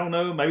prove it. I don't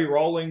know. Maybe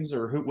Rawlings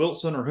or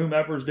Wilson or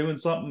whomever's doing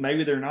something.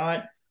 Maybe they're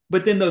not.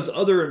 But then those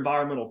other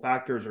environmental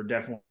factors are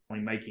definitely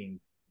making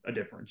a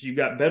difference. You've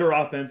got better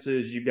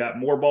offenses. You've got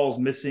more balls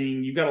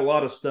missing. You've got a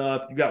lot of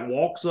stuff. You've got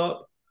walks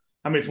up.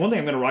 I mean, it's one thing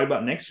I'm going to write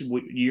about next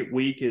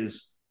week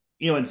is,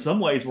 in some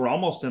ways we're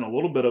almost in a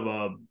little bit of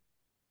a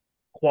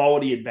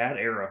quality at bat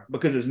era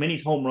because as many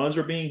home runs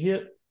are being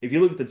hit, if you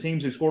look at the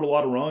teams who scored a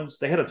lot of runs,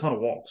 they had a ton of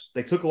walks.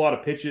 They took a lot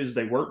of pitches.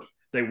 They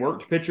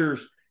worked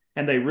pitchers,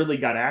 and they really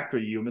got after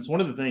you. And it's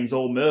one of the things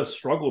Ole Miss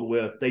struggled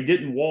with. They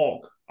didn't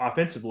walk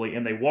offensively,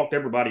 and they walked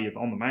everybody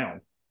on the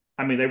mound.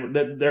 I mean,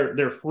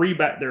 their free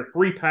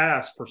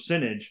pass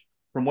percentage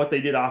from what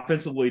they did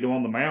offensively to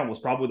on the mound was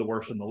probably the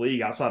worst in the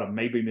league outside of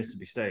maybe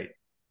Mississippi State.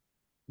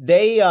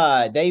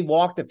 They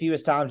walked the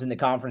fewest times in the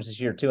conference this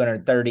year,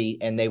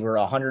 230, and they were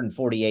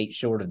 148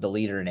 short of the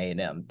leader in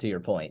A&M, to your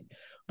point.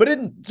 But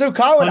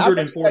Colin,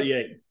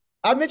 148.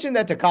 I mentioned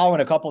that to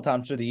Colin a couple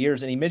times through the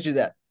years, and he mentioned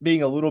that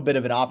being a little bit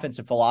of an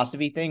offensive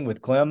philosophy thing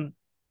with Clem.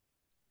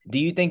 Do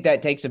you think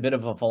that takes a bit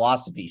of a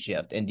philosophy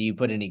shift, and do you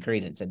put any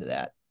credence into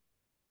that?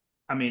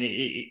 I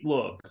mean,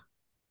 look,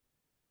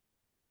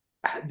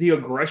 the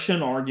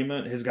aggression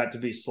argument has got to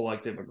be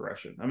selective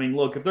aggression. I mean,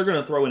 look, if they're going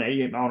to throw an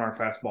 88-mile-an-hour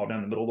fastball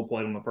down the middle of the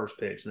plate on the first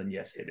pitch, then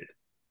yes, hit it.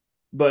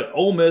 But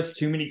Ole Miss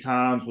too many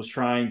times was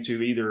trying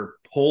to either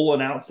pull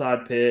an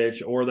outside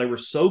pitch or they were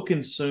so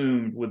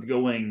consumed with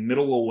going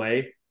middle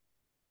away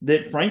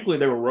that, frankly,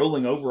 they were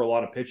rolling over a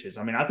lot of pitches.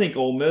 I mean, I think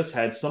Ole Miss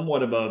had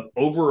somewhat of a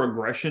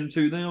over-aggression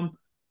to them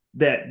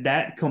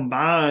that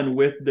combined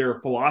with their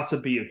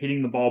philosophy of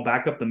hitting the ball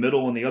back up the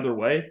middle and the other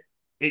way,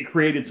 it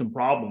created some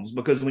problems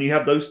because when you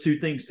have those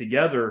two things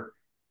together,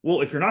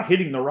 well, if you're not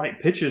hitting the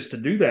right pitches to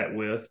do that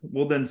with,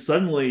 well, then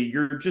suddenly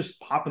you're just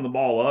popping the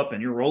ball up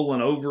and you're rolling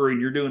over and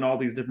you're doing all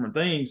these different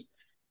things.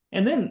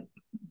 And then,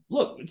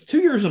 look, it's 2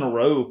 years in a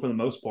row for the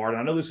most part.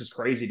 And I know this is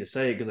crazy to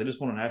say because they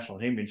just won a national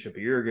championship a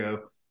year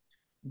ago.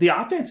 The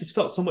offense has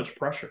felt so much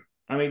pressure.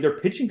 I mean, their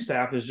pitching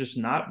staff has just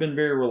not been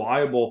very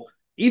reliable,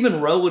 even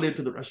relative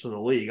to the rest of the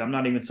league. I'm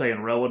not even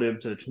saying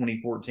relative to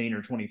 2014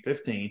 or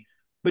 2015.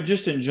 But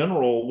just in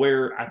general,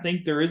 where I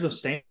think there is a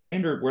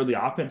standard where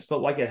the offense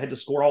felt like it had to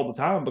score all the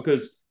time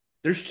because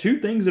there's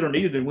two things that are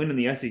needed to win in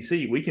the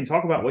SEC. We can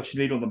talk about what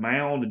you need on the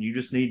mound, and you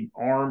just need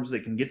arms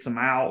that can get some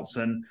outs.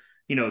 And,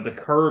 the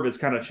curve has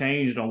kind of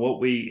changed on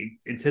what we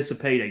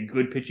anticipate a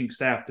good pitching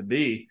staff to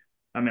be.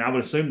 I mean, I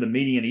would assume the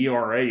median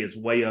ERA is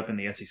way up in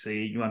the SEC.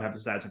 You might have the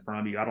stats in front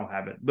of you. I don't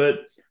have it.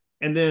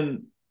 And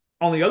then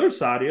on the other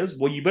side is,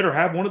 well, you better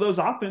have one of those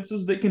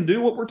offenses that can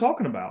do what we're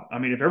talking about. I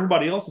mean, if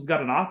everybody else has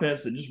got an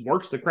offense that just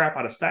works the crap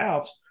out of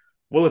staffs,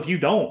 well, if you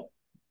don't,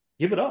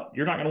 give it up.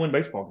 You're not going to win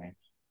baseball games.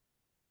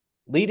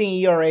 Leading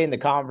ERA in the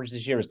conference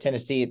this year was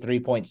Tennessee at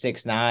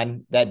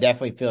 3.69. That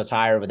definitely feels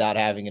higher without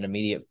having an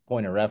immediate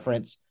point of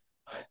reference.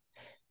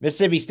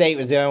 Mississippi State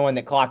was the only one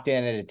that clocked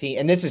in at a team,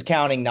 and this is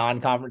counting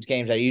non-conference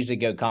games. I usually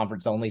go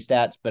conference-only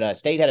stats, but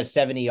State had a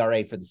 7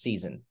 ERA for the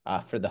season,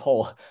 for the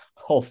whole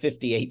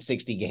 58,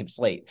 60 game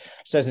slate,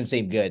 which doesn't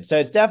seem good. So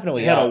it's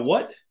definitely had a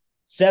what?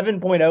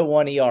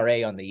 7.01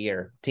 ERA on the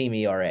year, team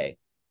ERA.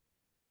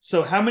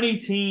 So how many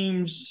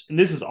teams, and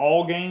this is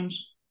all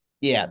games?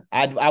 Yeah,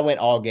 I went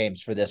all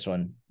games for this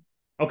one.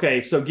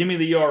 Okay, so give me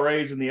the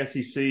ERAs in the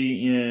SEC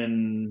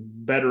in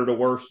better to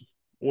worse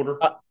order.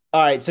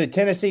 All right, so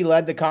Tennessee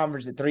led the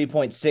conference at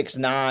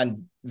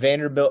 3.69.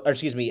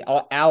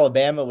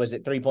 Alabama was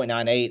at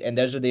 3.98, and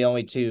those are the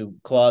only two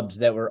clubs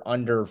that were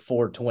under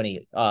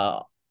 420.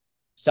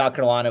 South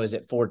Carolina was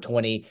at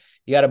 420.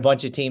 You got a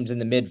bunch of teams in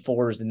the mid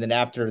fours, and then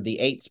after the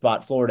 8th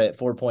spot, Florida at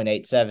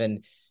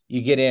 4.87.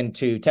 You get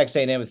into Texas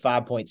A&M with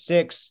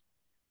 5.6,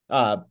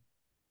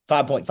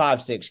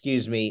 5.56,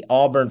 excuse me,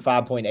 Auburn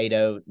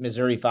 5.80,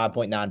 Missouri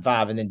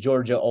 5.95, and then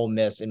Georgia, Ole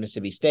Miss, and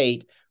Mississippi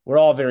State were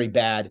all very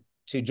bad.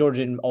 To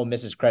Georgia and Ole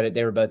Miss's credit,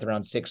 they were both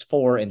around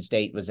 6.4, and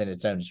State was in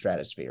its own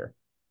stratosphere.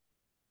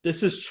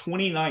 This is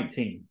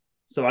 2019.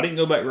 So I didn't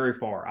go back very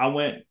far. I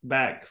went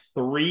back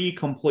 3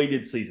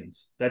 completed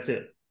seasons. That's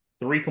it.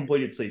 3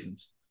 completed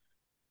seasons.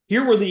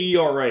 Here were the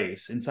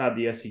ERAs inside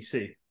the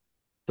SEC.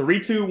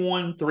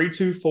 3.21,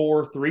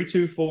 3.24,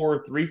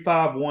 3.24,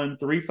 3.51,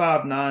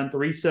 3.59,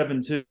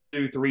 3.72,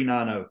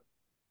 3.90.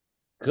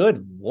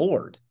 Good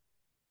Lord.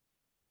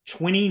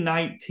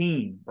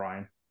 2019,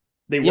 Brian.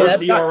 The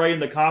worst ERA in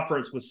the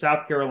conference was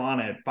South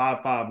Carolina at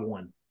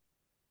 5.51.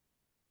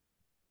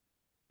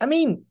 I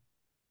mean,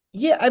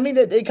 yeah, I mean,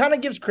 it kind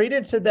of gives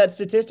credence to that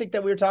statistic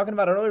that we were talking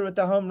about earlier with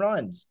the home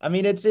runs. I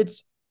mean, it's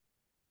just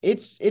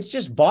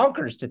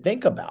bonkers to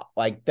think about,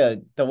 like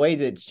the way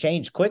that it's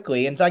changed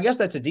quickly. And so I guess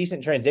that's a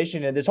decent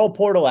transition to this whole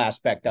portal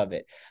aspect of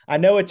it. I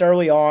know it's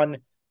early on.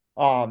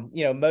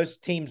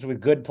 Most teams with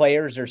good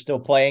players are still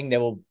playing. They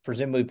will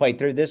presumably play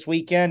through this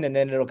weekend, and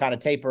then it'll kind of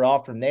taper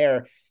off from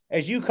there.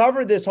 As you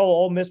cover this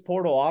whole Ole Miss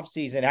portal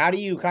offseason, how do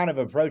you kind of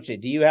approach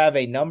it? Do you have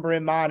a number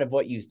in mind of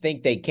what you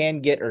think they can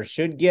get or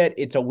should get?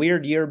 It's a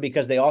weird year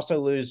because they also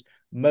lose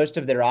most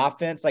of their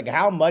offense. Like,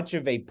 how much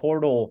of a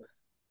portal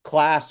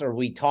class are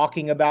we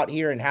talking about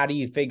here, and how do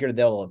you figure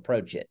they'll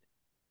approach it?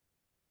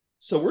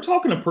 So we're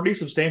talking a pretty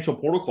substantial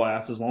portal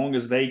class as long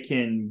as they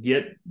can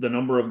get the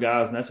number of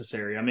guys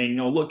necessary. I mean,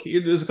 look,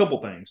 there's a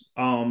couple things.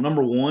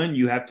 Number one,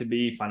 you have to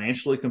be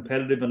financially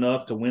competitive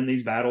enough to win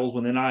these battles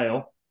with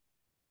NIL.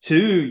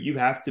 2, you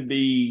have to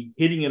be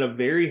hitting at a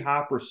very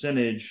high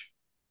percentage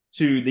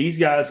to these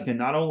guys can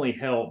not only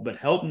help, but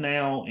help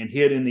now and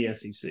hit in the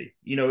SEC.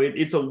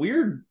 It's a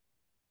weird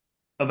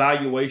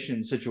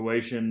evaluation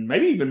situation,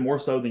 maybe even more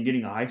so than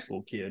getting a high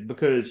school kid,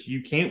 because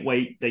you can't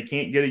wait. They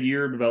can't get a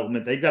year of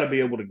development. They've got to be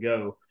able to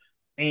go.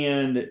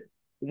 And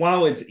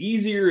while it's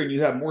easier and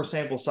you have more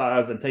sample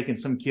size than taking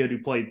some kid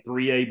who played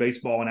 3A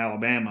baseball in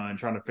Alabama and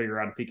trying to figure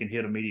out if he can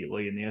hit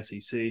immediately in the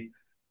SEC,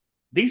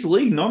 these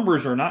league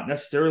numbers are not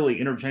necessarily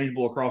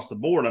interchangeable across the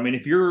board. I mean,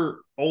 if you're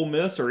Ole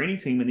Miss or any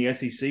team in the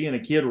SEC and a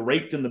kid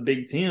raked in the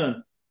Big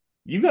Ten,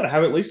 you've got to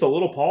have at least a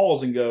little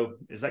pause and go,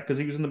 is that because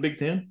he was in the Big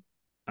Ten?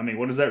 I mean,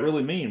 what does that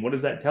really mean? What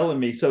is that telling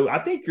me? So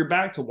I think you're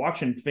back to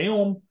watching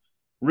film,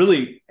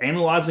 really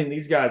analyzing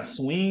these guys'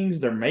 swings,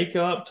 their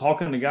makeup,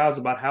 talking to guys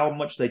about how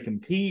much they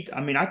compete.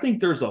 I mean, I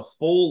think there's a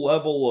full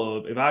level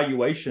of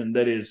evaluation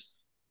that is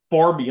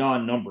far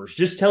beyond numbers.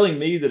 Just telling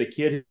me that a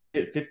kid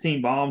hit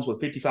 15 bombs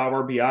with 55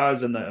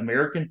 RBIs in the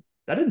American,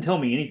 that didn't tell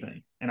me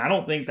anything. And I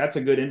don't think that's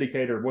a good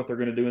indicator of what they're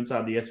going to do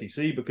inside the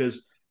SEC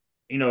because,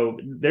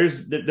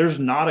 there's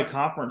not a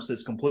conference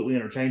that's completely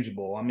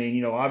interchangeable. I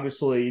mean,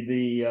 obviously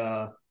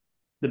the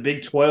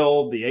Big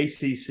 12, the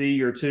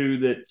ACC are two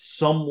that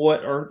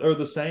somewhat are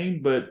the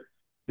same, but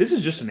this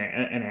is just an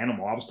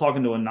animal. I was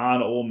talking to a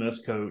non-Ole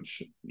Miss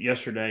coach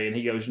yesterday, and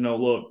he goes,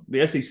 look,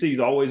 the SEC has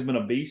always been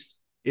a beast.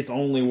 It's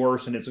only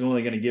worse, and it's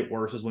only going to get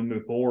worse as we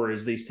move forward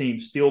as these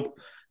teams still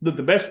 – the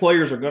best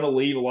players are going to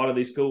leave a lot of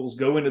these schools,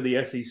 go into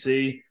the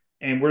SEC,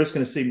 and we're just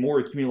going to see more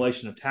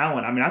accumulation of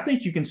talent. I mean, I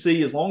think you can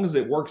see as long as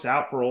it works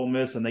out for Ole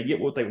Miss and they get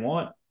what they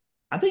want,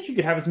 I think you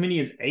could have as many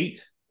as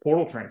 8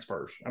 portal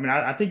transfers. I mean,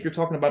 I think you're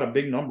talking about a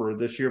big number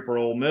this year for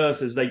Ole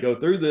Miss as they go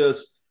through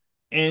this.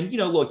 And,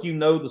 look,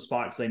 the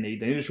spots they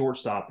need. They need a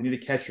shortstop. They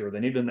need a catcher. They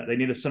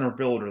need a center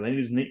fielder. They need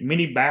as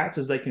many bats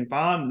as they can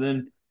find. And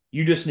then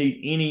you just need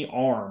any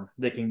arm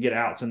that can get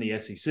outs in the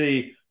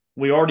SEC.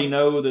 We already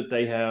know that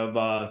they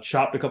have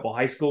chopped a couple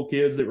high school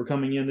kids that were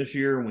coming in this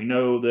year. And we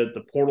know that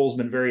the portal's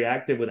been very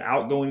active with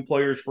outgoing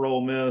players for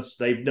Ole Miss.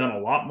 They've done a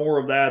lot more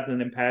of that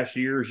than in past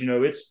years.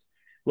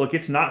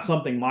 It's not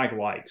something Mike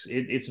likes.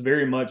 It's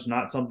very much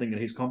not something that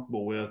he's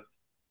comfortable with.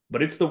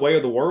 But it's the way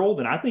of the world.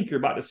 And I think you're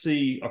about to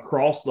see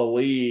across the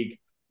league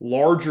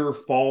larger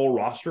fall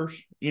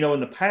rosters. In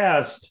the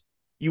past,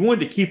 you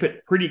wanted to keep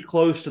it pretty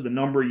close to the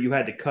number you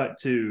had to cut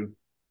to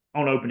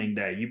on opening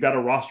day. You've got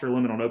a roster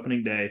limit on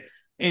opening day.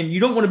 And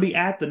you don't want to be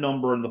at the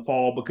number in the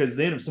fall because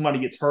then if somebody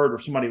gets hurt or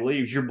somebody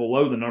leaves, you're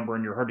below the number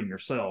and you're hurting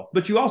yourself.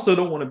 But you also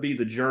don't want to be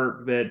the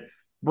jerk that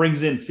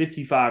brings in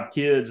 55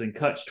 kids and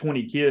cuts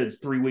 20 kids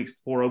 3 weeks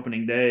before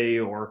opening day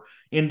or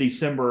in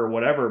December or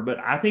whatever. But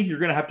I think you're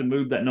going to have to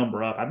move that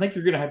number up. I think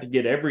you're going to have to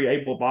get every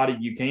able-bodied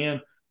you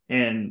can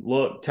and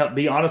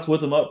be honest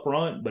with them up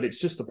front, but it's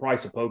just the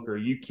price of poker.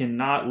 You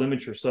cannot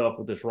limit yourself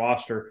with this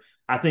roster.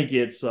 I think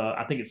it's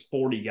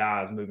 40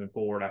 guys moving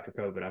forward after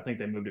COVID. I think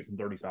they moved it from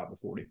 35 to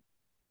 40.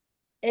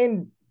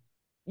 And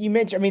you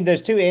mentioned,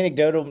 those 2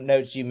 anecdotal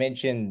notes you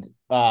mentioned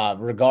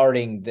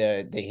regarding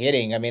the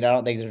hitting. I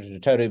don't think this was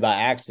totally by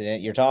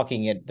accident. You're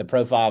talking at the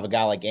profile of a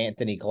guy like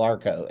Anthony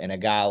Clarko and a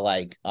guy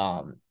like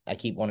I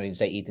keep wanting to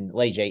say Ethan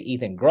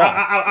I, Groff.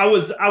 I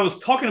was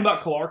talking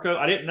about Calarco.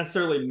 I didn't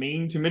necessarily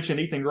mean to mention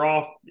Ethan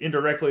Groff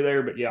indirectly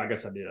there, but yeah, I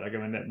guess I did. I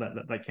mean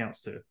that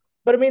counts too.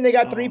 But I mean, they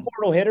got three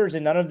portal hitters,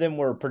 and none of them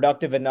were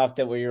productive enough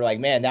that where you're like,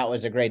 man, that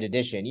was a great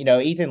addition.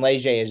 Ethan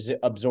Leger has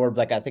absorbed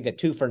I think a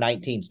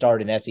 2-for-19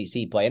 start in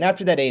SEC play, and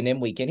after that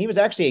A&M weekend, he was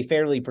actually a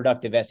fairly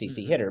productive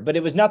SEC hitter. But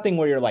it was nothing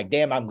where you're like,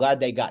 damn, I'm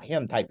glad they got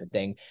him type of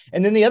thing.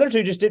 And then the other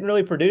two just didn't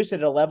really produce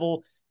at a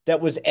level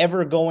that was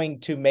ever going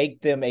to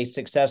make them a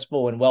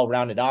successful and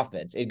well-rounded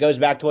offense. It goes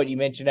back to what you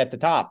mentioned at the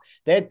top.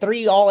 They had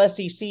 3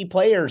 all-SEC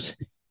players,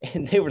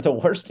 and they were the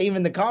worst team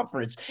in the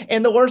conference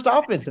and the worst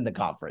offense in the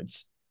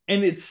conference.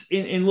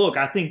 And look,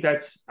 I think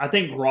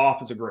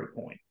Groff is a great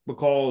point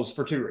because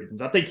for 2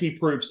 reasons. I think he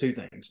proves 2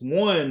 things.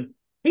 One,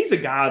 he's a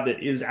guy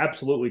that is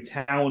absolutely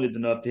talented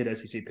enough to hit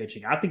SEC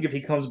pitching. I think if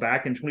he comes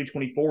back in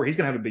 2024, he's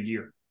going to have a big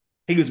year.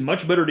 He was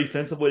much better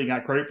defensively than he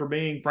got credit for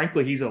being.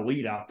 Frankly, he's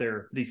elite out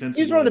there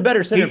defensively. He's one of the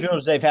better center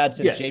fielders they've had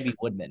since J.B.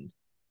 Woodman.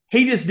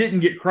 He just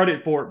didn't get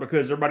credit for it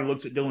because everybody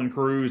looks at Dylan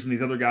Cruz and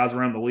these other guys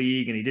around the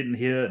league, and he didn't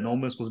hit, and Ole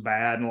Miss was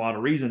bad and a lot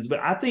of reasons.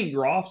 But I think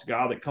Groff's a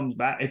guy that comes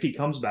back, if he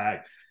comes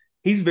back,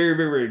 he's very,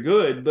 very, very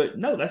good. But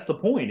no, that's the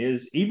point,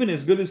 is even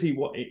as good as he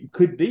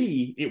could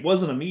be, it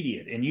wasn't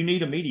immediate, and you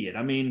need immediate.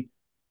 I mean,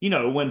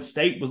 when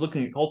State was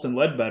looking at Colton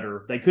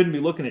Ledbetter, they couldn't be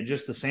looking at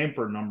just the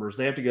Sanford numbers.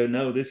 They have to go,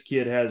 no, this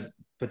kid has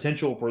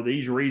potential for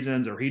these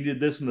reasons, or he did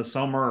this in the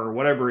summer, or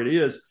whatever it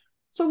is.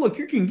 So, look,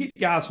 you can get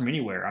guys from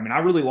anywhere. I mean, I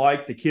really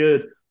like the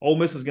kid. Ole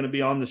Miss is going to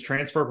be on this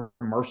transfer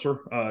from Mercer.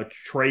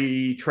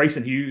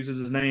 Trayson Hughes is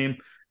his name.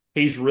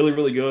 He's really,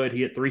 really good.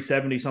 He hit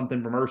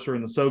 370-something for Mercer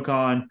in the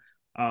SoCon.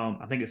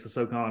 I think it's the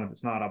SoCon. If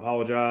it's not, I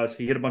apologize.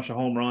 He hit a bunch of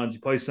home runs. He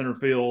plays center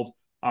field.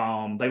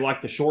 They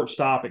like the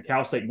shortstop at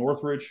Cal State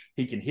Northridge.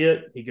 He can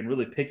hit. He can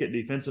really pick it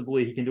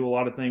defensively. He can do a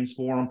lot of things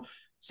for them.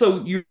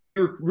 So you're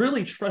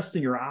really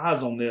trusting your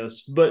eyes on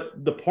this. But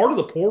the part of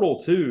the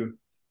portal too,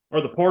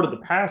 or the part of the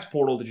pass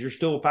portal that you're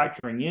still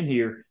factoring in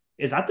here,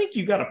 is I think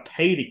you got to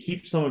pay to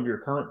keep some of your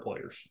current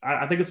players.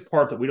 I think it's a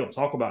part that we don't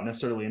talk about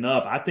necessarily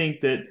enough. I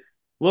think that,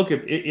 look,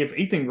 if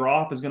Ethan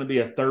Groff is going to be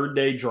a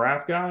third-day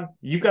draft guy,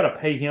 you've got to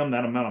pay him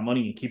that amount of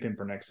money and keep him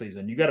for next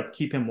season. You got to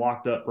keep him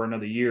locked up for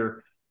another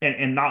year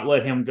and not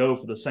let him go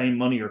for the same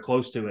money or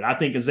close to it. I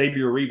think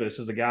Xavier Rivas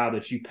is a guy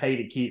that you pay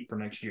to keep for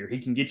next year. He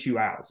can get you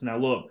outs. Now,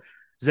 look,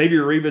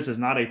 Xavier Rivas is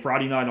not a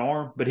Friday night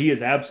arm, but he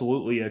is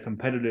absolutely a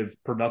competitive,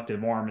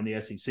 productive arm in the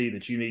SEC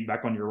that you need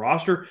back on your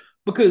roster.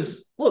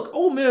 Because, look,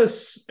 Ole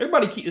Miss,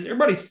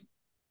 everybody's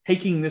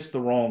taking this the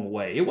wrong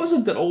way. It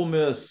wasn't that Ole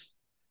Miss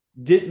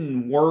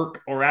didn't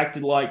work or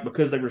acted like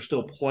because they were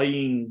still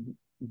playing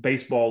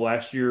baseball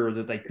last year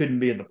that they couldn't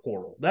be in the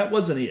portal. That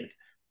wasn't it.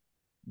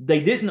 They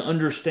didn't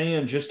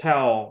understand just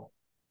how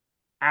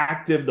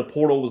active the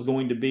portal was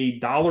going to be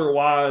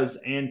dollar-wise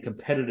and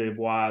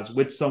competitive-wise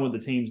with some of the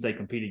teams they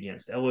compete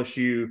against.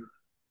 LSU,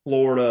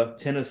 Florida,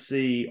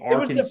 Tennessee,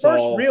 Arkansas. It was the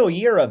first real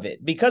year of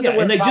it because of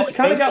when they just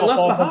kind of got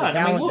left behind. On the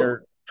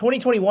calendar.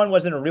 2021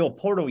 wasn't a real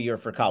portal year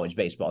for college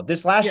baseball.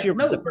 This last year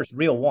was the first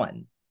real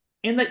one.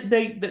 And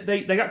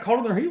they got caught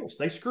on their heels.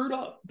 They screwed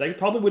up. They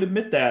probably would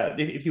admit that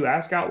if you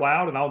ask out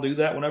loud, and I'll do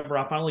that whenever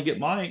I finally get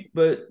Mike.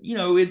 But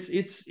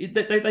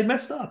they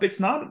messed up.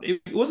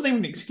 It wasn't even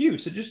an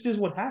excuse. It just is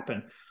what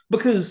happened.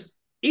 Because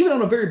even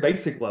on a very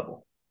basic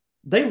level,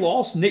 they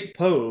lost Nick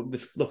Pogue,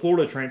 the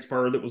Florida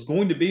transfer that was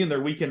going to be in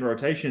their weekend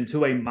rotation,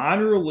 to a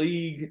minor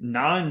league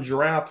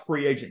non-draft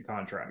free agent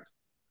contract.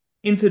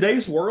 In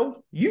today's world,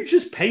 you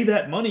just pay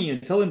that money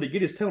and tell him to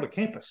get his tail to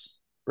campus.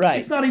 Right.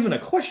 It's not even a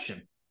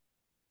question.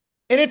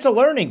 And it's a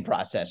learning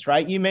process,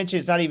 right? You mentioned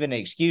it's not even an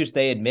excuse.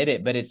 They admit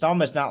it, but it's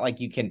almost not like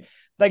you can,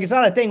 like, it's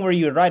not a thing where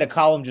you would write a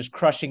column just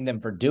crushing them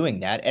for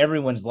doing that.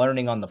 Everyone's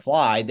learning on the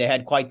fly. They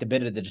had quite the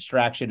bit of the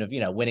distraction of,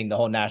 winning the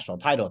whole national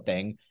title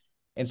thing.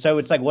 And so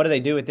it's like, what do they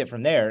do with it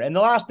from there? And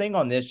the last thing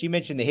on this, you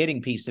mentioned the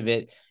hitting piece of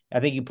it. I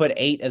think you put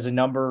 8 as a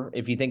number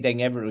if you think they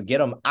can ever get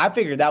them. I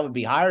figured that would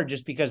be higher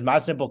just because my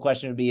simple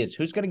question would be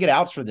who's going to get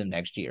outs for them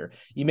next year?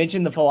 You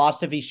mentioned the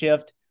philosophy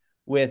shift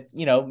with,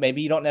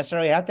 maybe you don't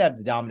necessarily have to have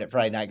the dominant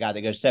Friday night guy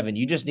that goes 7.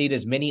 You just need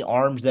as many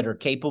arms that are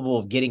capable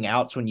of getting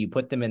outs when you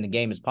put them in the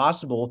game as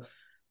possible.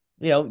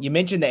 You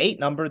mentioned the 8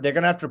 number. They're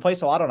going to have to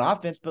replace a lot on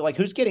offense, but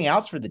who's getting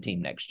outs for the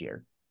team next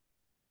year?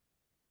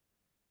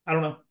 I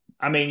don't know.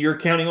 I mean, you're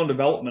counting on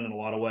development in a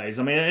lot of ways.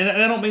 I mean,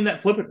 and I don't mean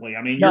that flippantly.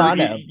 I mean, I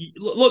know.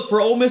 Look, for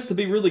Ole Miss to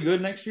be really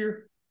good next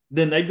year,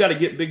 then they've got to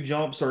get big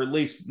jumps or at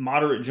least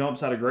moderate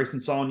jumps out of Grayson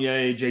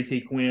Saunier,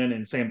 JT Quinn,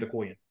 and Sam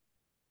DeCoyan.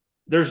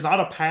 There's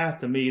not a path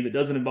to me that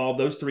doesn't involve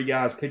those 3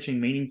 guys pitching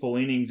meaningful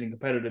innings in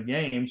competitive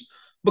games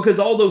because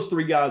all those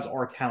 3 guys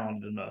are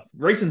talented enough.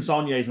 Grayson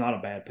Saunier is not a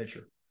bad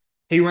pitcher.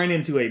 He ran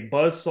into a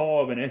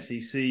buzzsaw of an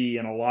SEC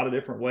in a lot of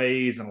different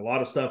ways, and a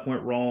lot of stuff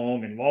went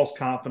wrong and lost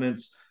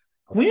confidence.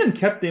 Quinn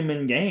kept them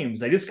in games.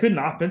 They just couldn't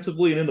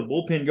offensively and in the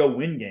bullpen go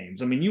win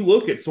games. I mean, you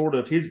look at sort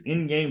of his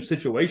in-game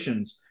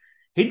situations,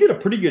 he did a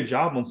pretty good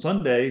job on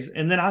Sundays,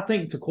 and then I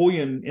think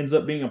Tekoyan ends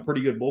up being a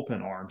pretty good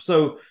bullpen arm.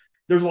 So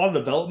there's a lot of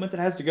development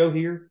that has to go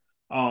here.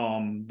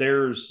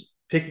 There's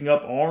picking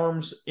up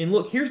arms. And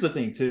look, here's the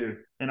thing too,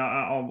 and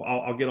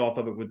I'll get off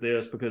of it with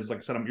this because, like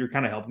I said, you're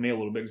kind of helping me a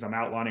little bit because I'm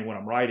outlining what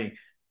I'm writing.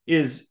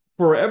 Is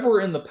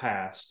forever in the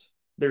past,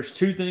 there's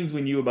two things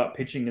we knew about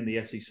pitching in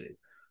the SEC.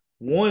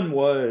 One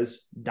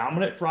was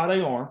dominant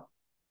Friday arm,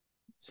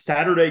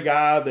 Saturday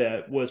guy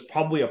that was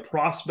probably a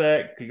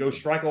prospect, could go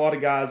strike a lot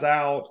of guys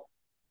out,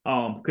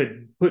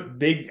 could put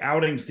big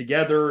outings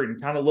together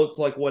and kind of look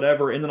like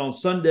whatever. And then on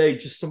Sunday,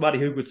 just somebody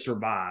who could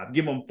survive.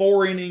 Give them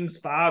 4 innings,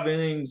 5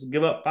 innings,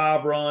 give up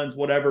 5 runs,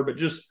 whatever, but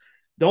just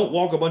don't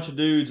walk a bunch of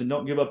dudes and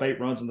don't give up 8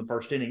 runs in the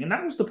first inning. And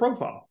that was the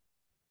profile.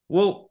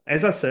 Well,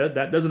 as I said,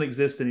 that doesn't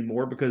exist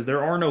anymore because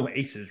there are no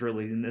aces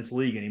really in this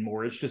league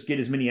anymore. It's just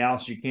get as many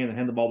outs as you can and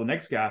hand the ball to the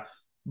next guy.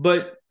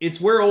 But it's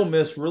where Ole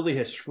Miss really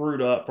has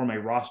screwed up from a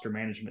roster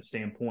management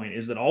standpoint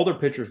is that all their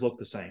pitchers look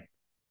the same.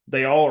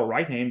 They all are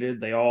right-handed.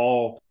 They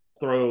all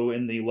throw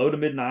in the low to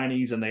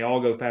mid-90s, and they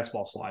all go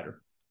fastball slider.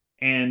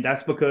 And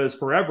that's because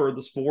forever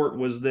the sport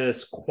was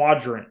this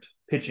quadrant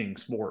pitching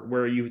sport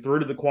where you throw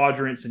to the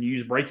quadrants and you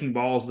use breaking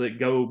balls that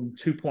go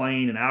too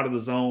plain and out of the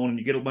zone, and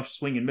you get a bunch of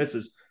swing and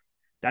misses.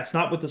 That's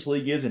not what this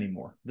league is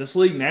anymore. This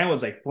league now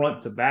is a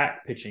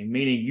front-to-back pitching,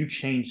 meaning you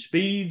change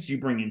speeds, you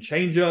bring in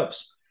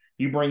changeups,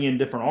 you bring in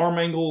different arm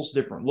angles,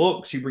 different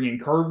looks, you bring in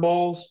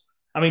curveballs.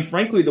 I mean,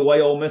 frankly, the way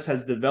Ole Miss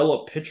has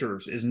developed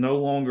pitchers is no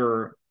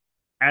longer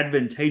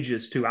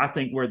advantageous to, I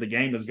think, where the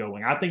game is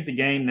going. I think the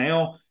game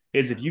now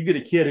is if you get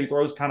a kid who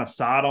throws kind of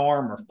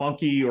sidearm or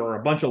funky or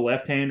a bunch of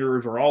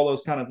left-handers or all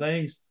those kind of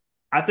things,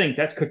 I think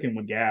that's cooking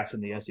with gas in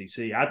the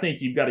SEC. I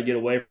think you've got to get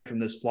away from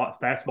this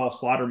fastball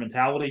slider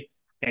mentality,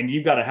 and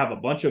you've got to have a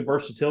bunch of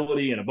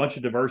versatility and a bunch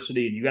of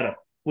diversity, and you got to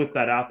flip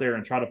that out there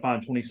and try to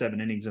find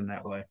 27 innings in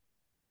that way.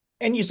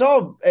 And you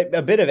saw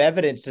a bit of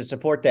evidence to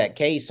support that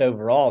case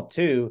overall,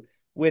 too,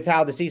 with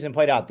how the season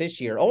played out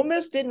this year. Ole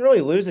Miss didn't really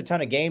lose a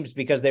ton of games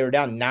because they were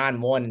down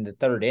 9-1 in the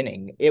 3rd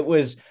inning. It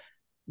was,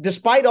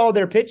 despite all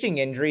their pitching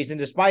injuries and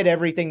despite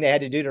everything they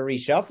had to do to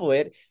reshuffle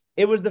it,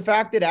 it was the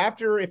fact that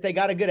after, if they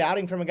got a good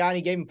outing from a guy and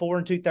he gave him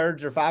 4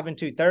 2/3 or 5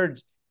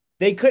 2/3,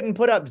 they couldn't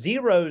put up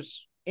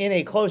zeros in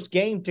a close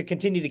game to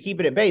continue to keep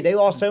it at bay. They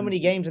lost so many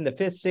games in the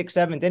 5th, 6th,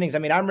 7th innings. I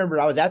mean, I remember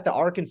I was at the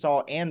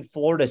Arkansas and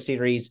Florida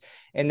series,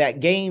 and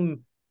that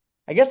game,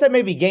 I guess that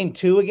may be game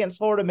 2 against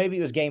Florida. Maybe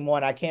it was game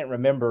 1. I can't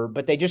remember,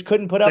 but they just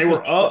couldn't put up. They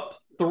were up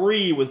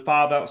 3 with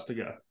 5 outs to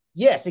go.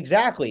 Yes,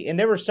 exactly. And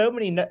there were so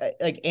many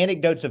like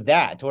anecdotes of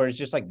that to where it's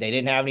just like they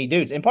didn't have any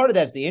dudes. And part of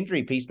that's the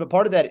injury piece, but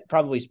part of that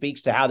probably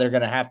speaks to how they're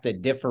going to have to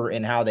differ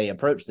in how they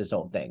approach this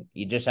whole thing.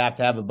 You just have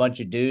to have a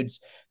bunch of dudes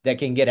that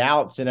can get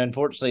outs. And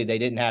unfortunately, they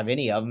didn't have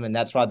any of them. And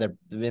that's why they're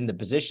in the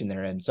position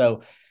they're in.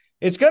 So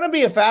it's going to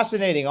be a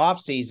fascinating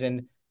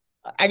offseason.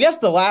 I guess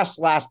the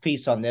last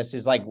piece on this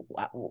is like,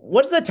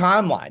 what's the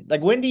timeline?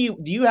 Like, when do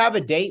you have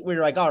a date where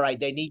you're like, all right,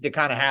 they need to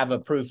kind of have a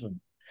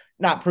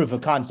not proof of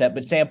concept,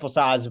 but sample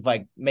size of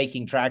like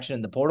making traction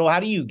in the portal?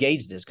 How do you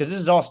gauge this? Because this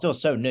is all still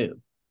so new.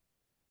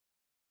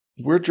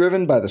 We're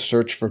driven by the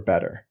search for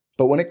better.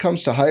 But when it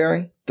comes to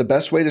hiring, the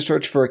best way to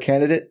search for a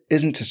candidate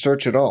isn't to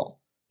search at all.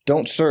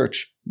 Don't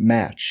search,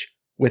 match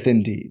with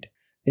Indeed.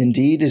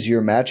 Indeed is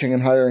your matching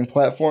and hiring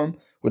platform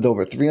with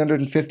over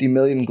 350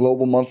 million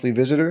global monthly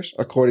visitors,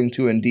 according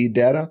to Indeed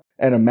data,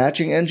 and a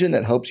matching engine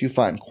that helps you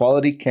find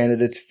quality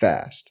candidates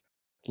fast.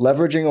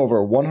 Leveraging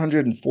over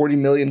 140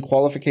 million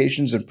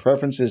qualifications and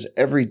preferences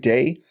every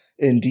day,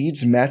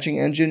 Indeed's matching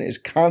engine is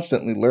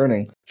constantly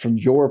learning from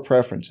your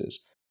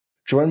preferences.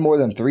 Join more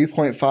than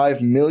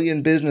 3.5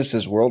 million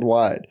businesses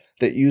worldwide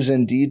that use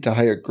Indeed to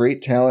hire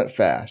great talent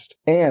fast.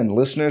 And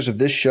listeners of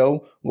this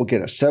show will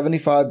get a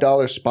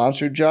 $75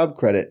 sponsored job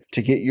credit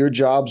to get your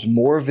jobs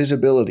more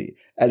visibility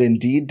at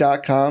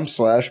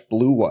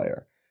Indeed.com/Blue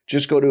Wire.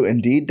 Just go to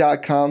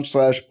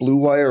Indeed.com/Blue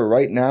Wire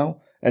right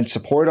now and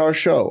support our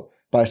show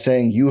by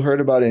saying you heard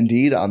about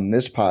Indeed on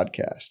this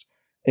podcast.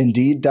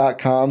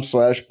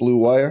 Indeed.com/Blue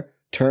Wire.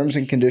 Terms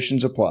and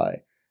conditions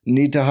apply.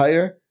 Need to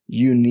hire?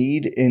 You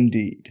need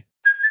Indeed.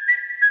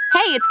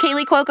 Hey, it's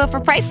Kaylee Cuoco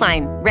for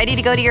Priceline. Ready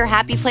to go to your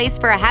happy place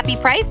for a happy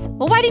price?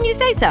 Well, why didn't you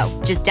say so?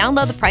 Just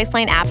download the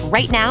Priceline app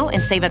right now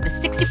and save up to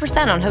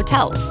 60% on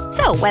hotels.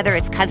 So whether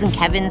it's Cousin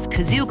Kevin's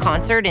Kazoo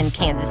Concert in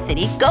Kansas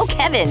City, go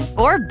Kevin,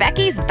 or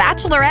Becky's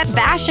Bachelorette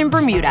Bash in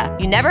Bermuda,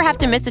 you never have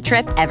to miss a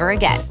trip ever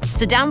again.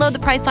 So download the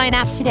Priceline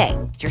app today.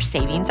 Your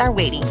savings are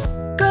waiting.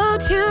 Go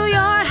to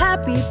your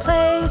happy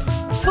place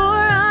for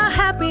a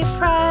happy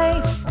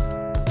price.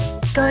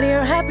 Go to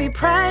your happy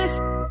price,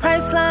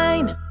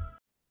 Priceline.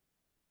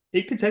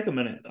 It could take a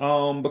minute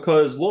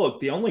because, look,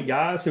 the only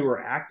guys who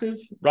are active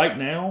right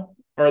now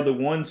are the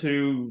ones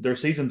who their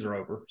seasons are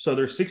over. So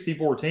there's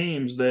 64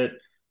 teams that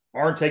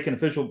aren't taking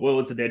official – well,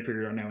 it's a dead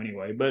period right now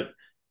anyway. But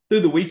through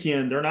the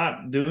weekend, they're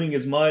not doing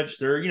as much.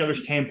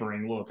 There's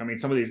tampering. Look, I mean,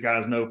 some of these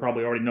guys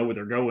probably already know where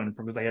they're going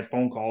because they had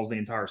phone calls the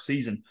entire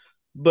season.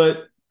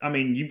 But, I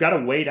mean, you've got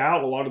to wait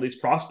out a lot of these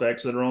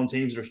prospects that are on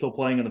teams that are still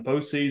playing in the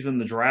postseason.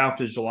 The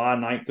draft is July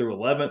 9th through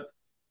 11th.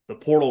 The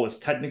portal is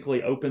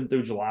technically open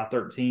through July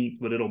 13th,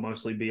 but it'll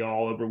mostly be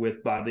all over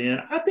with by then.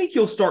 I think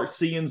you'll start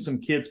seeing some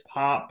kids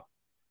pop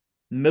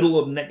middle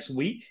of next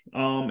week.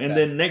 And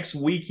then next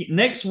week and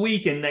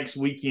next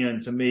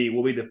weekend to me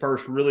will be the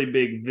first really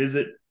big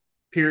visit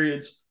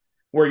periods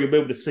where you'll be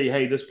able to see,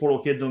 hey, this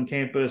portal kid's on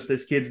campus,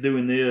 this kid's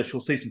doing this.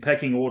 You'll see some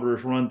pecking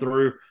orders run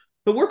through.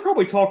 But we're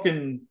probably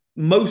talking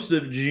most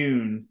of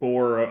June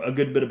for a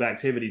good bit of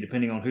activity,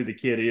 depending on who the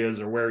kid is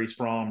or where he's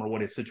from or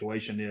what his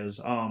situation is.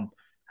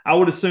 I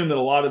would assume that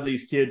a lot of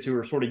these kids who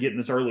are sort of getting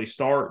this early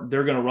start,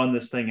 they're going to run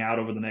this thing out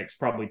over the next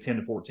probably 10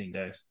 to 14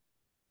 days.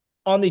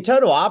 On the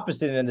total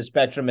opposite end of the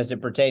spectrum as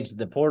it pertains to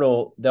the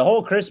portal, the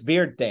whole Chris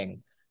Beard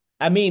thing,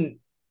 I mean,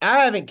 I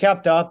haven't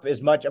kept up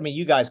as much. I mean,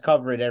 you guys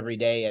cover it every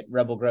day at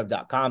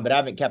rebelgrove.com, but I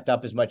haven't kept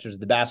up as much as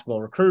the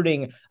basketball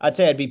recruiting. I'd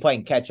say I'd be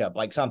playing catch up.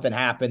 Like something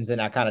happens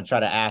and I kind of try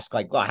to ask,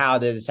 like, well, how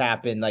did this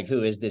happen? Like,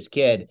 who is this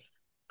kid?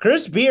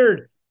 Chris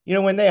Beard, you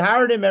know, when they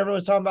hired him,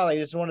 everyone's talking about like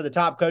this is one of the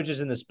top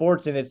coaches in the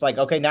sports. And it's like,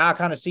 okay, now I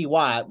kind of see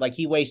why. Like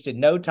he wasted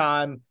no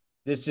time.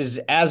 This is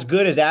as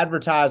good as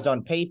advertised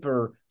on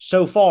paper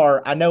so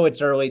far. I know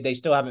it's early. They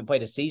still haven't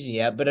played a season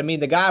yet, but I mean,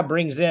 the guy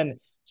brings in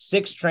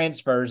 6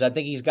 transfers. I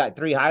think he's got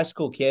 3 high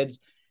school kids.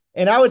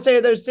 And I would say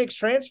of those 6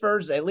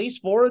 transfers, at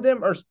least 4 of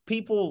them are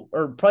people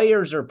or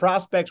players or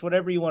prospects,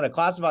 whatever you want to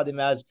classify them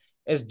as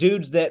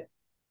dudes that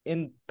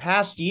in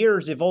past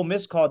years, if Ole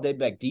Miss called, they'd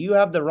be like, do you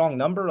have the wrong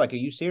number? Like, are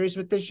you serious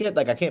with this shit?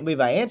 Like, I can't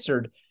believe I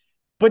answered.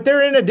 But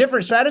they're in a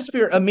different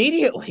stratosphere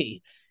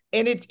immediately.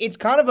 And it's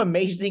kind of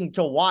amazing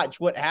to watch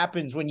what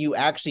happens when you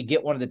actually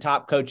get one of the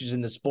top coaches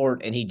in the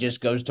sport and he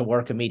just goes to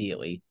work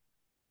immediately.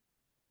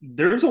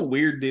 There's a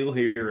weird deal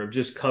here of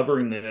just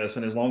covering this,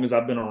 and as long as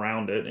I've been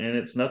around it, and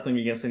it's nothing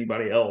against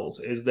anybody else,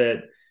 is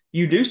that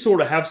you do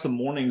sort of have some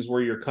mornings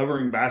where you're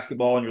covering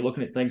basketball and you're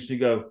looking at things and you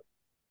go,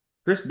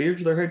 Chris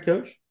Beard's their head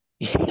coach?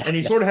 And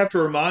you sort of have to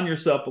remind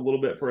yourself a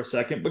little bit for a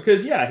second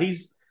because, yeah,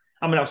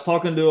 I was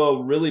talking to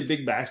a really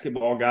big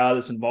basketball guy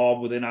that's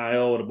involved with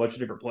NIL at a bunch of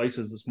different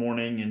places this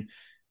morning, and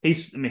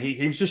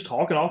he was just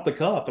talking off the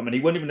cuff. I mean,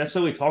 he wasn't even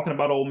necessarily talking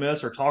about Ole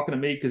Miss or talking to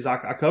me because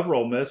I cover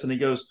Ole Miss, and he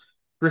goes,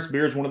 Chris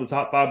Beard's one of the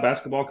top 5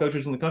 basketball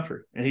coaches in the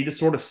country. And he just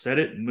sort of said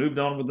it and moved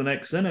on with the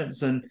next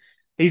sentence. And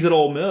he's at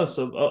Ole Miss,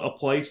 a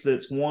place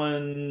that's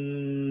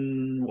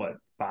won,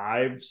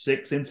 5,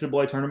 6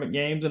 NCAA tournament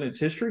games in its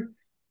history.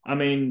 I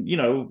mean, you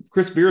know,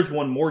 Chris Beard's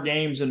won more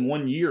games in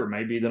 1 year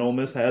maybe than Ole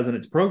Miss has in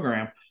its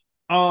program.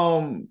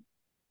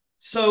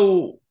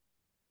 So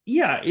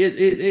yeah,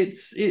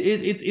 it's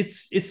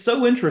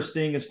so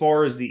interesting as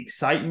far as the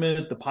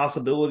excitement, the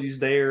possibilities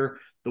there,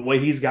 the way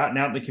he's gotten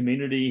out in the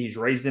community. He's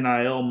raised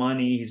NIL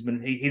money. He's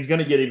going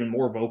to get even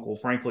more vocal,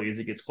 frankly, as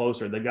he gets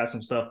closer. They've got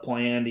some stuff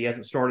planned. He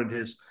hasn't started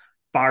his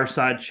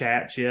fireside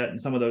chats yet and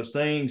some of those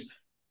things.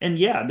 And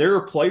yeah, there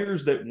are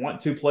players that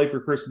want to play for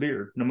Chris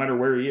Beard, no matter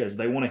where he is.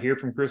 They want to hear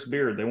from Chris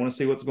Beard. They want to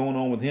see what's going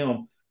on with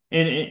him.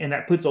 And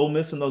that puts Ole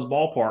Miss in those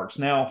ballparks.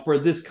 Now, for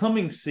this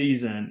coming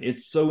season,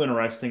 it's so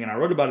interesting, and I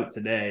wrote about it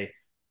today.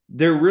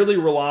 They're really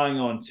relying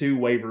on 2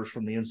 waivers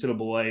from the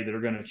NCAA that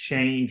are going to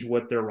change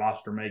what their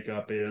roster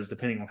makeup is,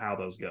 depending on how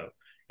those go.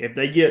 If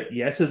they get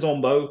yeses on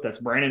both, that's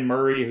Brandon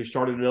Murray, who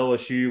started at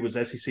LSU, was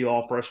SEC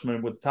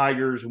All-Freshman with the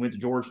Tigers, who went to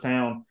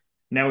Georgetown.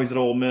 Now he's at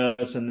Ole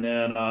Miss. And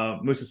then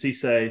Musa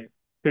Cisse,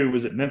 who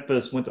was at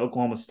Memphis, went to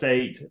Oklahoma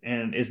State,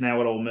 and is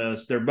now at Ole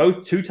Miss. They're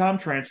both 2-time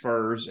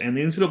transfers, and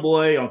the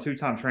NCAA on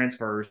 2-time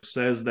transfers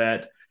says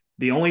that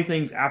the only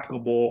things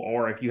applicable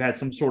are if you had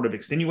some sort of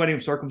extenuating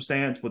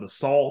circumstance with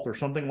assault or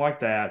something like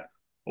that,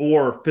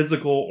 or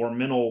physical or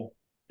mental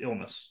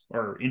illness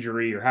or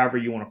injury, or however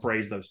you want to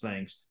phrase those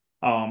things.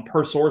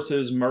 Per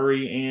sources,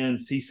 Murray and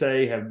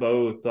Cisse have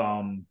both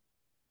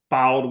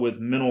filed with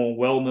mental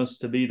wellness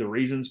to be the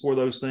reasons for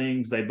those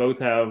things. They both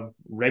have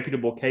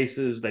reputable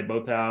cases. They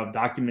both have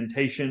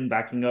documentation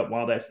backing up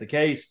while that's the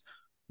case.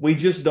 We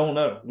just don't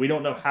know. We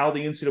don't know how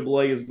the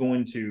NCAA is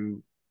going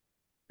to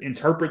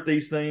interpret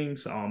these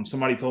things.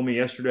 Somebody told me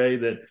yesterday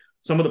that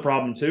some of the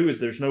problem too is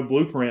there's no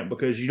blueprint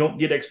because you don't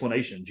get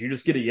explanations. You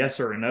just get a yes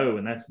or a no,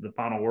 and that's the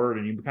final word,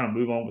 and you kind of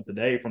move on with the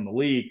day from the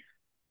league.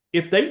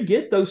 If they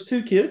get those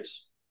 2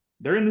 kids,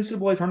 they're an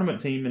NCAA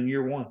tournament team in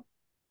year 1,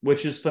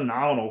 which is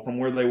phenomenal from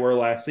where they were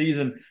last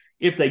season.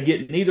 If they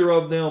get neither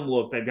of them,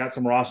 look, they've got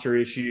some roster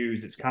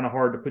issues. It's kind of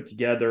hard to put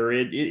together.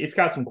 It's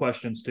got some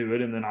questions to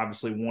it, and then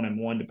obviously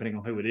 1-1, depending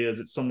on who it is.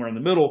 It's somewhere in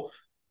the middle.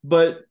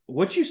 But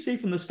what you see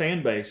from this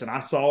fan base, and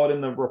I saw it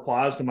in the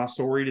replies to my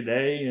story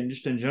today and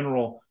just in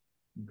general,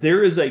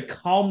 there is a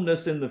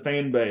calmness in the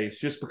fan base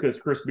just because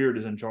Chris Beard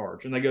is in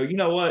charge. And they go, you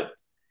know what?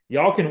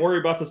 Y'all can worry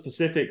about the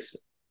specifics.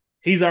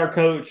 He's our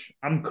coach.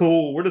 I'm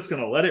cool. We're just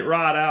going to let it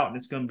ride out, and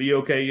it's going to be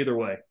okay either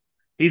way.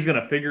 He's going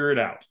to figure it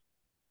out.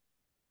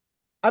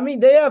 I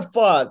mean, they have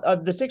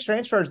of the 6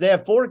 transfers, they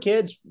have 4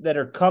 kids that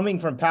are coming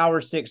from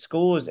Power 6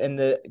 schools, and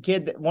the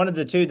kid, one of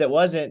the 2 that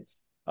wasn't,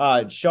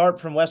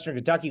 Sharp from Western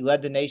Kentucky,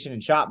 led the nation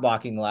in shot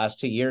blocking the last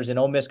 2 years, and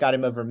Ole Miss got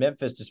him over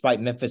Memphis despite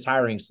Memphis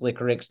hiring Slick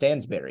Rick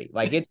Stansberry.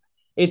 Like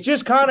it's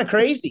just kind of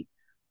crazy.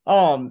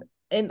 And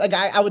like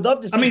I would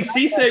love to see. I mean,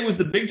 Cisse was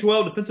the Big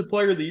 12 Defensive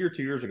Player of the Year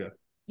 2 years ago.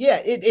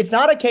 Yeah, it's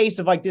not a case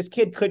of like this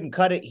kid couldn't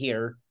cut it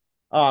here.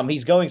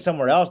 He's going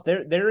somewhere else.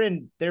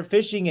 They're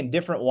fishing in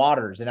different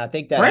waters, and I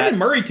think that Brandon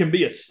Murray can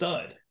be a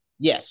stud.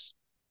 Yes.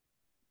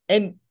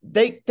 And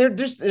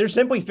they're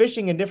simply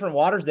fishing in different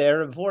waters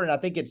there before, and I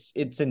think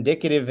it's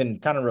indicative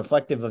and kind of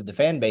reflective of the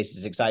fan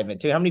base's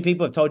excitement too. How many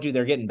people have told you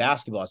they're getting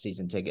basketball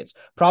season tickets?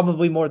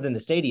 Probably more than the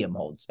stadium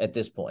holds at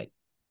this point.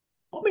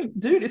 I mean,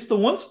 dude, it's the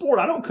one sport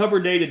I don't cover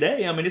day to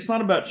day. I mean, it's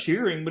not about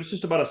cheering, but it's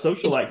just about a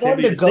social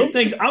activity. To see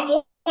things. I'm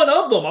one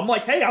of them. I'm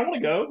like, hey, I want to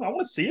go. I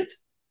want to see it.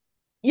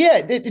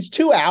 Yeah, it's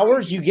 2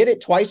 hours. You get it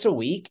twice a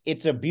week.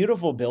 It's a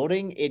beautiful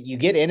building. You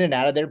get in and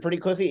out of there pretty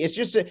quickly. It's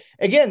just,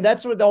 again,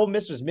 that's what the Ole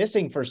Miss was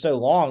missing for so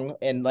long.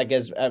 And like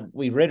as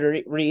we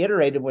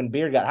reiterated when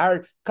Beard got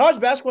hired,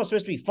 college basketball is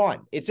supposed to be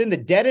fun. It's in the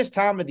deadest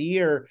time of the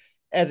year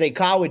as a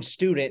college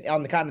student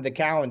on the kind of the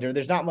calendar.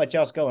 There's not much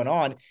else going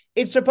on.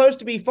 It's supposed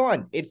to be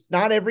fun. It's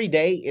not every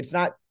day. It's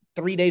not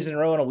 3 days in a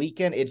row on a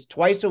weekend. It's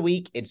twice a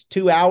week. It's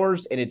 2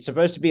 hours, and it's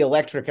supposed to be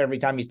electric every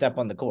time you step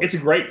on the court. It's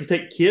great to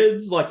take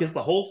kids, like it's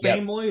the whole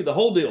family, the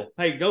whole deal.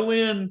 Hey, go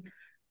in,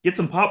 get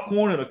some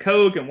popcorn and a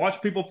Coke and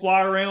watch people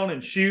fly around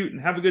and shoot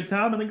and have a good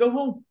time and then go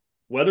home.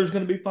 Weather's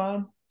going to be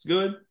fine. It's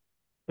good.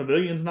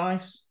 Pavilion's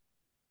nice.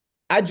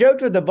 I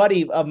joked with a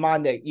buddy of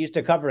mine that used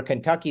to cover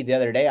Kentucky the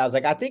other day. I was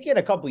like, I think in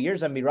a couple of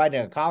years, I'm going to be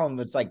writing a column.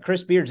 It's like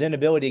Chris Beard's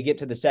inability to get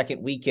to the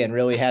second weekend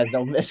really has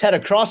Ole Miss at a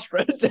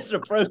crossroads as a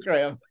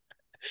program.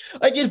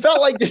 Like, it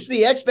felt like just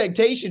the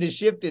expectation has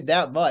shifted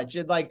that much.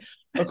 And like,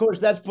 of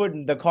course, that's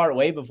putting the cart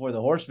way before the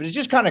horse, but it's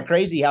just kind of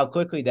crazy how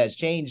quickly that's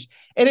changed.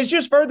 And it's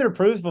just further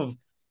proof of,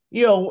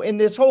 in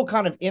this whole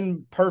kind of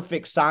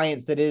imperfect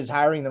science that is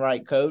hiring the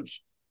right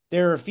coach,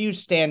 there are a few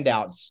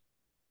standouts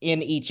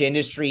in each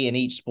industry, in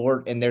each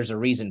sport, and there's a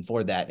reason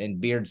for that. And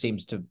Beard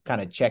seems to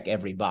kind of check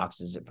every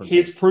box as it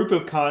pertains. His proof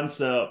of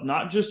concept,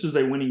 not just as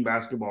a winning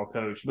basketball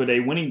coach, but a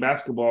winning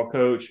basketball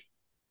coach,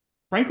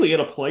 frankly, at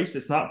a place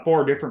that's not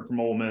far different from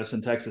Ole Miss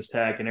and Texas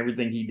Tech and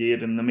everything he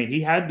did. And I mean, he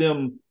had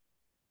them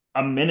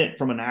a minute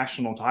from a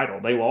national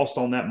title. They lost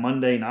on that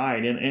Monday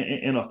night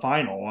in a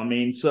final. I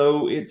mean,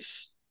 so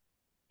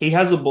he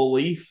has a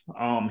belief.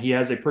 He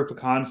has a proof of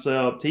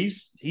concept.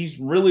 He's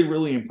really,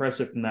 really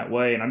impressive in that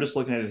way. And I'm just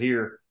looking at it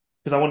here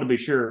because I wanted to be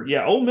sure.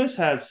 Yeah, Ole Miss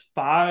has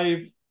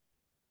 5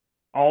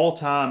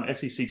 all-time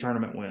SEC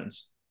tournament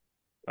wins.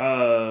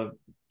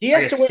 He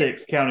has to win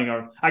 6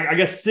 counting I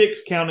guess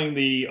 6 counting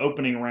the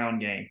opening round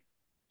game.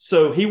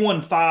 So he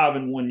won 5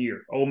 in 1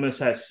 year. Ole Miss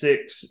has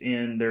 6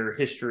 in their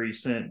history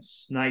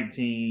since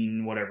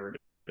 19 whatever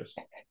it is.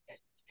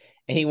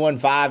 And he won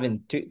 5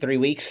 in 3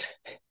 weeks.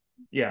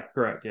 Yeah,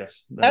 correct.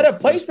 Yes. At a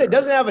place that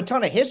doesn't have a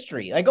ton of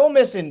history. Like Ole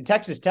Miss and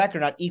Texas Tech are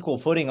not equal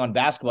footing on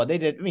basketball.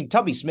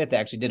 Tubby Smith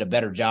actually did a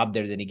better job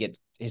there than he gets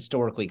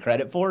historically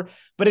credit for.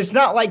 But it's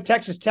not like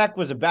Texas Tech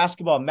was a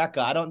basketball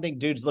mecca. I don't think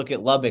dudes look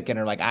at Lubbock and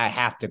are like, I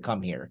have to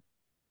come here.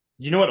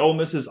 You know what Ole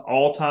Miss's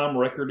all-time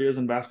record is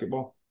in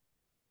basketball?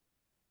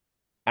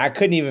 I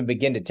couldn't even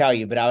begin to tell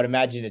you, but I would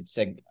imagine it's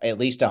at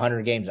least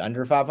 100 games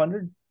under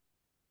 500.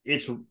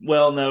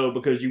 No,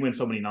 because you win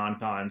so many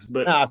non-cons.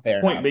 But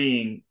fair point enough.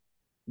 being,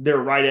 they're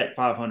right at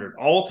 500.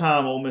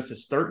 All-time Ole Miss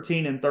is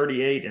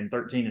 13-38 and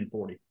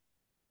 13-40.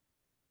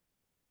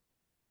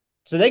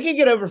 So they could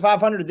get over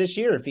 500 this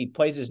year if he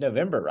plays his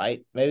November,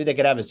 right? Maybe they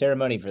could have a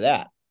ceremony for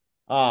that.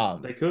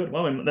 They could.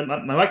 Well,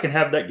 I can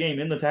have that game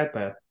in the tag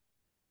pad.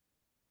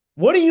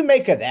 What do you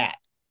make of that?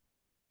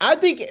 I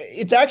think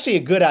it's actually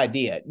a good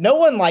idea. No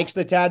one likes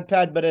the tad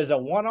pad, but as a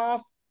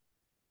one-off,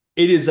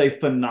 it is a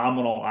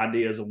phenomenal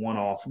idea as a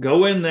one-off.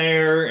 Go in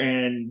there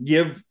and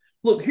give.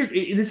 Look, here.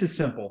 This is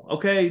simple.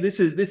 Okay, this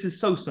is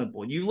so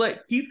simple. You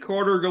let Keith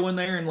Carter go in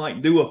there and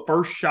like do a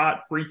first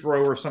shot free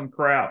throw or some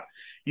crap.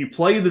 You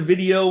play the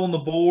video on the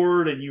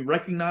board and you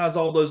recognize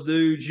all those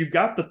dudes. You've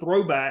got the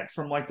throwbacks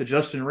from like the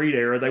Justin Reed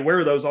era. They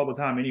wear those all the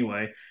time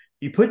anyway.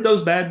 You put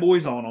those bad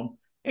boys on them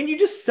and you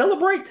just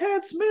celebrate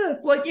Tad Smith.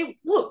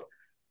 Look,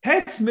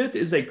 Tad Smith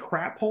is a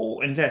crap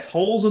hole and it has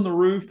holes in the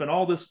roof and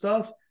all this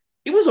stuff.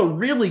 It was a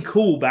really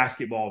cool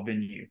basketball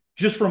venue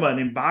just from an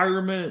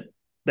environment.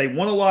 They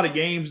won a lot of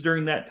games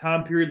during that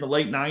time period in the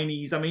late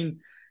 90s. I mean,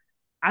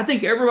 I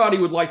think everybody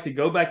would like to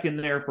go back in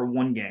there for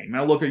one game.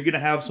 Now, look, are you going to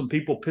have some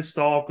people pissed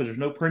off because there's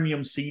no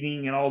premium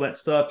seating and all that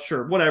stuff?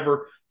 Sure,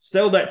 whatever.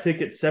 Sell that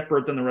ticket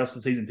separate than the rest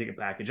of the season ticket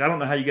package. I don't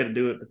know how you got to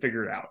do it to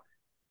figure it out.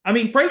 I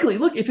mean, frankly,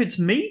 look, if it's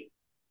me,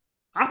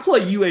 I play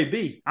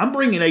UAB. I'm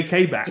bringing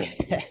AK back.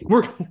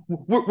 We're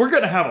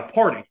going to have a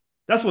party.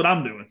 That's what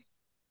I'm doing.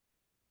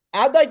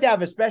 I'd like to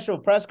have a special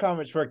press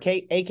conference where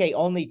AK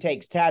only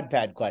takes tad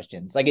pad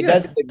questions. Like it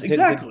Yes, does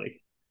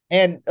exactly.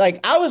 And like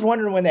I was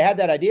wondering when they had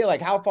that idea,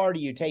 like how far do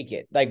you take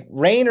it? Like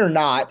rain or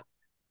not,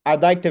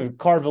 I'd like to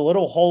carve a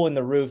little hole in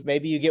the roof.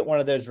 Maybe you get one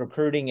of those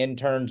recruiting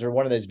interns or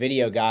one of those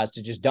video guys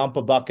to just dump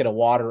a bucket of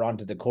water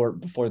onto the court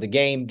before the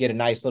game, get a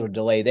nice little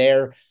delay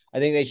there. I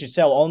think they should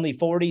sell only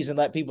 40s and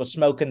let people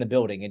smoke in the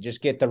building and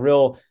just get the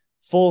real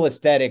full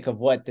aesthetic of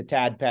what the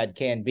tad pad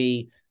can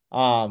be.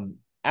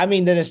 I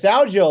mean, the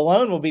nostalgia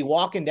alone will be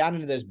walking down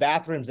into those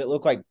bathrooms that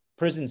look like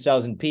prison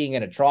cells and peeing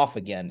in a trough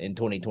again in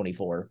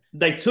 2024.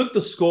 They took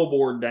the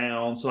scoreboard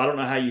down, so I don't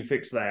know how you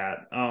fix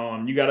that.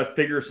 You got to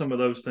figure some of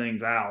those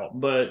things out.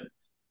 But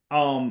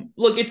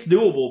look, it's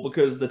doable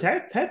because the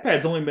TAD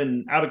pad's only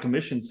been out of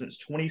commission since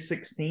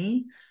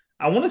 2016.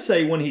 I want to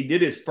say when he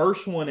did his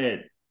first one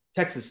at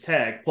Texas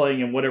Tech, playing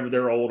in whatever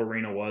their old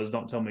arena was,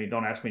 don't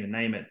ask me to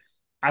name it.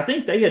 I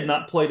think they had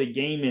not played a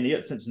game in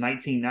it since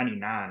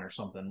 1999 or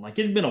something. Like,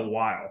 it had been a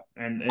while.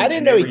 And I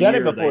didn't know he'd done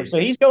it before. So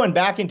he's going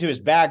back into his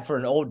bag for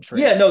an old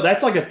trip. Yeah, no,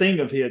 that's like a thing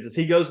of his, is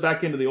he goes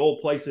back into the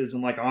old places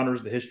and like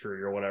honors the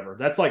history or whatever.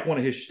 That's like one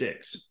of his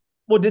shticks.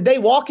 Well, did they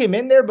walk him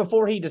in there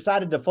before he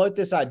decided to float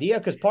this idea?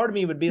 Because part of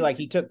me would be like,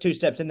 he took 2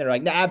 steps in there,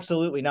 like, no,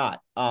 absolutely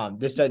not.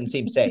 This doesn't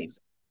seem safe.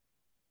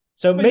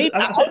 So maybe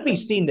I hope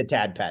he's seen the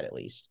TAD pad at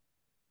least.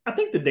 I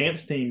think the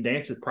dance team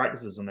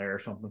practices in there or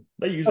something.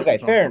 They use it. Okay,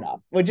 fair enough.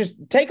 Well, just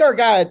take our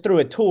guy through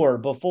a tour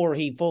before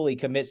he fully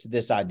commits to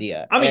this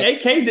idea. I mean,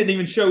 AK didn't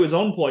even show his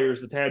own players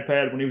the TAD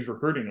pad when he was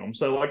recruiting them.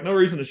 So, like, no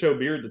reason to show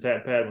Beard the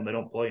TAD pad when they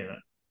don't play in it.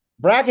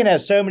 Bracken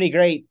has so many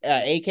great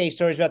AK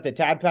stories about the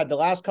TAD pad. The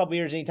last couple of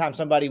years, anytime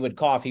somebody would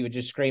cough, he would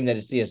just scream that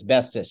it's the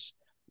asbestos.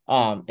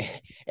 And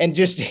then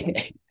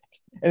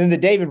the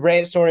David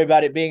Brandt story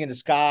about it being in the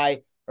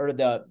sky, or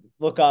the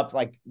look up,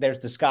 like there's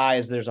the sky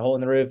as there's a hole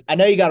in the roof. I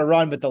know you got to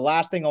run, but the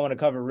last thing I want to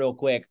cover real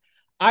quick,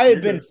 I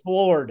had been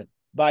floored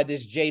by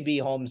this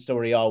JB Holmes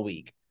story all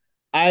week.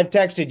 I have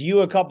texted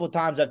you a couple of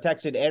times. I've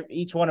texted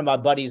each one of my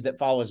buddies that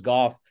follows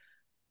golf.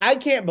 I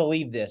can't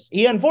believe this.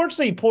 He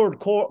unfortunately poured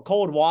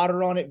cold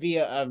water on it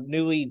via a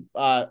newly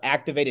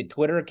activated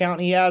Twitter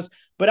account he has,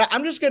 but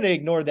I'm just going to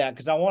ignore that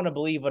because I want to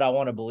believe what I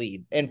want to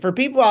believe. And for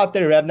people out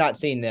there who have not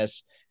seen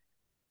this,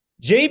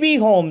 JB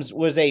Holmes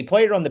was a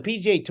player on the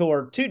PGA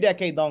Tour,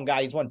 2-decade-long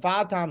guy. He's won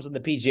 5 times on the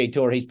PGA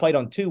Tour. He's played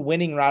on 2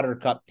 winning Ryder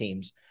Cup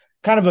teams.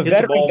 Kind of a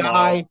veteran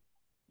guy.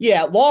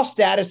 Yeah, lost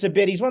status a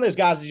bit. He's one of those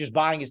guys that's just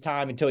buying his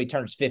time until he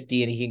turns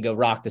 50 and he can go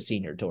rock the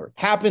senior tour.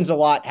 Happens a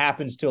lot,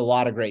 happens to a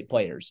lot of great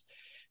players.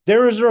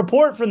 There was a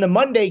report from the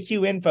Monday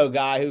Q Info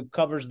guy who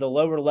covers the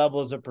lower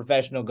levels of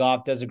professional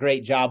golf, does a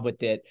great job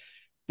with it,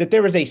 that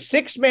there was a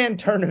 6-man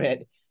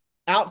tournament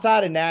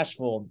outside of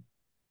Nashville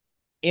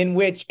in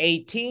which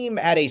a team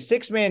had a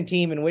 6-man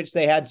team in which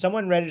they had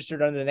someone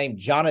registered under the name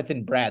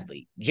Jonathan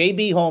Bradley.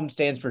 JB Holmes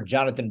stands for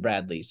Jonathan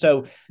Bradley.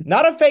 So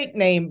not a fake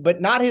name, but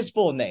not his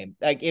full name.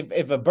 Like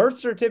if a birth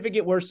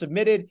certificate were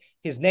submitted,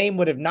 his name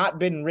would have not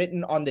been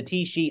written on the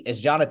tee sheet as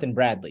Jonathan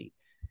Bradley.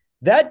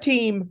 That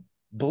team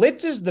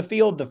blitzes the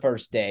field the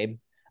first day.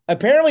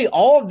 Apparently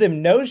all of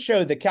them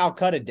no-show the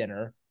Calcutta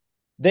dinner.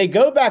 They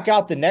go back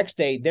out the next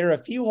day. They're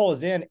a few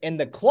holes in, and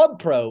the club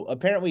pro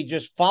apparently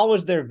just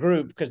follows their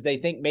group because they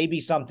think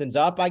maybe something's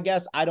up, I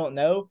guess. I don't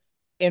know.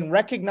 And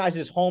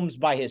recognizes Holmes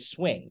by his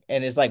swing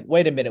and is like,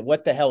 wait a minute,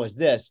 what the hell is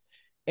this?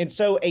 And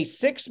so a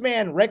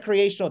 6-man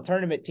recreational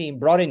tournament team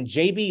brought in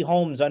JB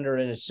Holmes under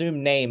an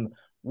assumed name,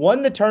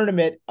 won the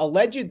tournament,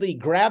 allegedly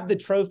grabbed the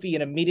trophy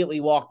and immediately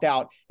walked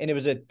out. And it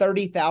was a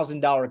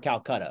 $30,000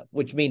 Calcutta,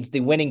 which means the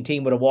winning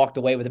team would have walked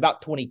away with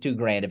about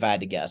 $22,000 if I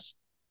had to guess.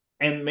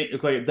 And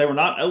okay, they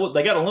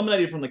got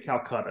eliminated from the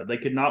Calcutta. They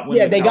could not win.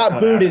 Yeah, they got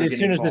booted as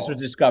soon as this was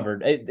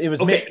discovered. It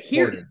was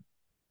misreported.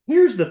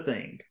 Here's the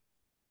thing,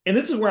 and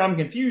this is where I'm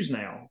confused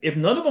now. If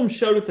none of them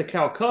showed at the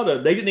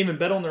Calcutta, they didn't even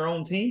bet on their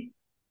own team.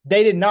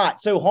 They did not.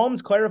 So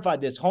Holmes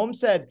clarified this. Holmes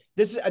said,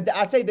 "This is."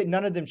 I say that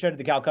none of them showed at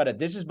the Calcutta.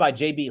 This is by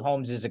JB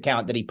Holmes'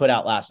 account that he put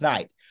out last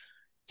night.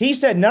 He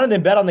said none of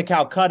them bet on the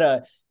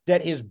Calcutta.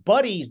 That his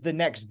buddies the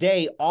next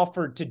day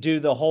offered to do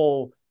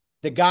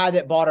the guy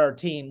that bought our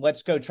team,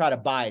 let's go try to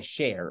buy a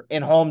share.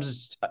 And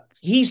Holmes,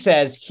 he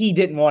says he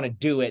didn't want to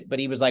do it, but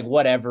he was like,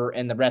 whatever.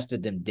 And the rest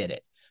of them did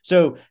it.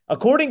 So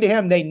according to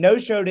him, they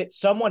no-showed it.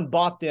 Someone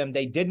bought them.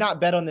 They did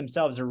not bet on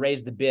themselves or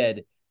raise the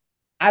bid.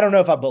 I don't know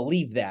if I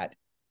believe that,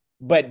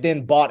 but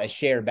then bought a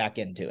share back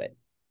into it.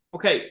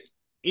 Okay.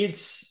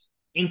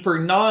 And for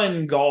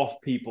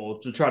non-golf people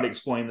to try to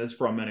explain this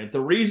for a minute,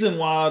 the reason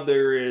why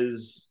there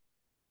is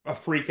a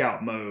freak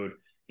out mode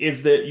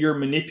is that you're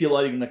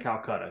manipulating the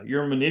Calcutta.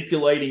 You're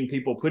manipulating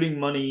people putting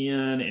money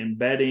in and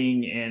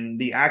betting and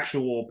the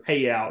actual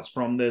payouts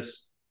from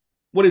this,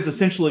 what is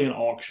essentially an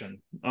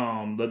auction,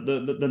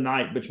 the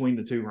night between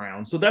the 2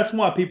 rounds. So that's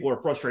why people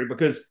are frustrated,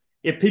 because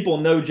if people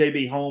know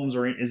JB Holmes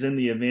is in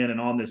the event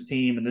and on this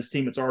team, and this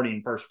team that's already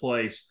in first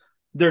place,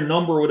 their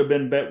number would have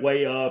been bet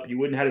way up. You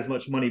wouldn't have had as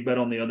much money bet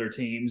on the other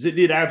teams. It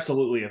did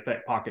absolutely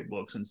affect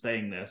pocketbooks in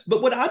staying this.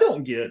 But what I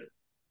don't get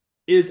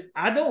is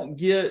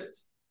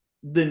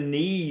the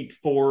need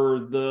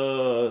for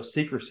the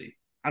secrecy.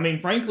 I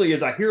mean, frankly,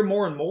 as I hear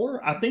more and more,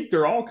 I think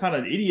they're all kind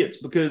of idiots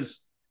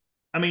because,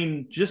 I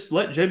mean, just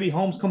let JB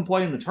Holmes come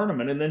play in the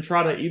tournament and then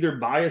try to either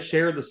buy a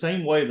share the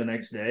same way the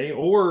next day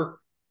or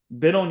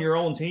bid on your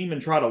own team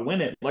and try to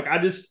win it. Like, I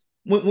just,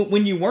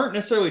 when you weren't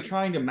necessarily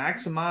trying to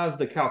maximize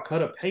the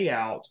Calcutta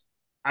payout,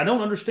 I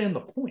don't understand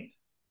the point.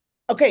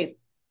 Okay.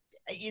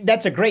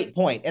 That's a great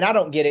point, and I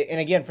don't get it. And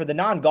again, for the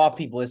non-golf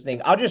people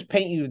listening, I'll just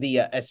paint you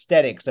the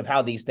aesthetics of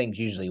how these things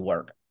usually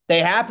work. They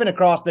happen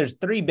across, there's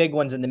 3 big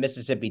ones in the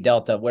Mississippi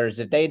Delta, whereas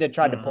if they had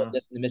tried to pull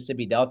this in the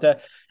Mississippi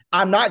Delta,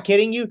 I'm not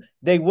kidding you,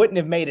 they wouldn't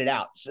have made it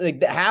out. So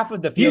like half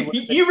of the field.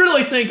 You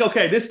really think,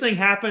 okay, this thing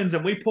happens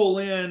and we pull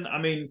in, I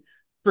mean,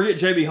 forget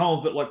JB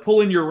Holmes, but like pull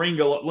in your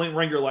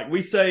ringer, like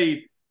we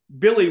say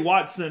Billy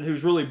Watson,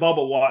 who's really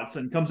Bubba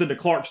Watson, comes into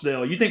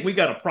Clarksdale. You think we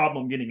got a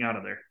problem getting out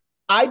of there?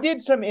 I did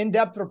some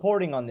in-depth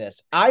reporting on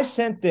this. I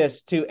sent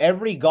this to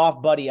every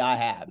golf buddy I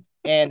have.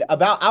 And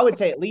I would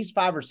say at least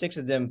 5 or 6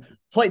 of them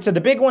played. So the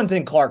big one's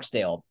in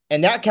Clarksdale,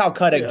 and that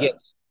Calcutta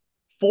gets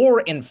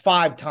 4 and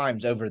 5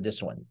 times over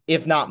this one,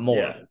 if not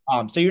more.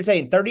 Yeah. So you're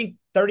saying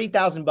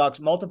 $30,000,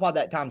 multiply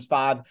that times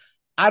 5.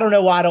 I don't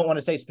know why I don't want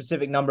to say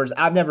specific numbers.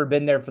 I've never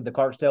been there for the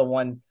Clarksdale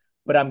one,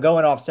 but I'm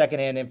going off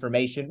secondhand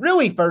information,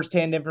 really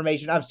firsthand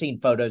information. I've seen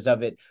photos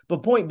of it.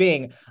 But point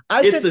being,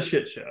 it's a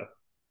shit show.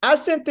 I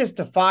sent this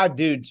to 5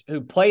 dudes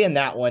who play in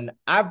that one.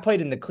 I've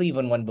played in the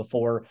Cleveland one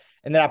before,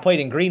 and then I played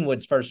in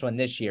Greenwood's first one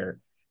this year.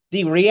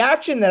 The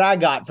reaction that I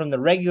got from the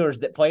regulars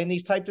that play in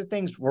these types of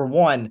things were,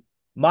 one,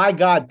 my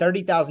God,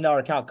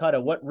 $30,000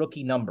 Calcutta, what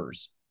rookie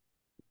numbers?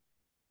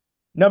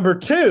 Number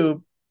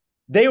 2,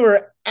 they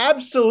were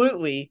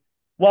absolutely,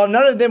 while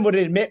none of them would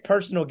admit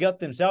personal guilt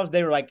themselves,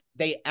 they were like,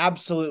 they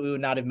absolutely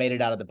would not have made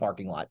it out of the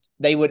parking lot.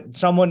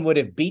 Someone would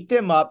have beat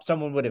them up.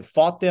 Someone would have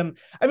fought them.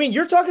 I mean,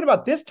 you're talking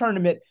about this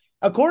tournament.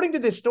 According to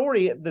this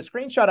story, the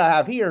screenshot I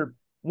have here,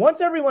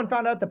 once everyone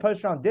found out the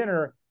post-round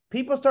dinner,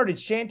 people started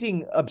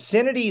chanting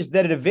obscenities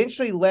that had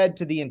eventually led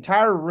to the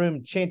entire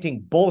room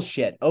chanting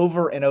bullshit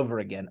over and over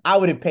again. I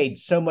would have paid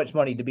so much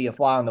money to be a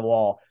fly on the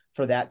wall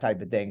for that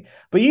type of thing.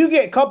 But you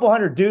get a couple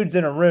hundred dudes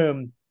in a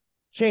room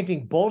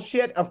chanting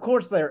bullshit, of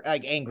course they're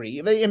like angry.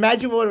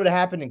 Imagine what would have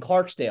happened in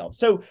Clarksdale.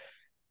 So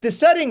the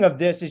setting of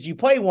this is you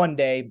play one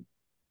day,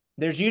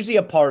 there's usually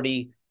a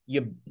party,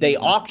 they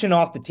auction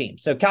off the team.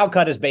 So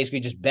Calcutta is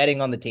basically just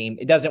betting on the team.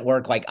 It doesn't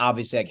work like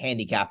obviously like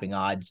handicapping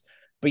odds,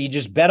 but you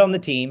just bet on the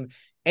team.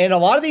 And a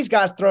lot of these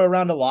guys throw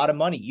around a lot of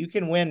money. You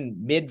can win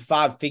mid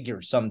 5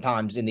 figures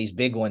sometimes in these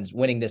big ones,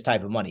 winning this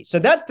type of money. So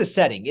that's the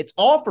setting. It's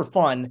all for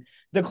fun.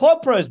 The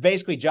Club Pro's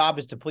basically job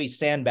is to police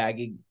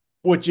sandbagging,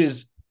 which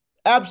is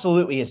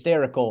absolutely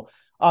hysterical.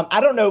 I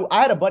don't know.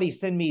 I had a buddy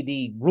send me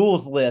the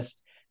rules list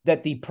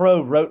that the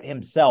pro wrote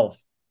himself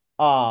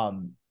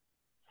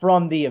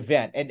from the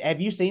event. And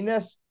have you seen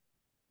this?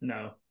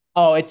 No.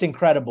 Oh, it's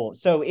incredible.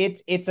 So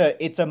it's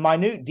a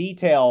minute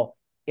detail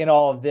in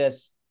all of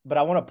this, but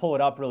I want to pull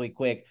it up really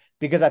quick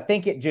because I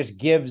think it just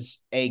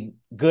gives a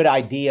good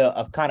idea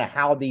of kind of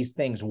how these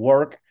things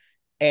work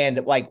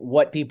and like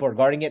what people are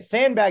guarding it.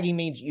 Sandbagging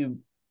means you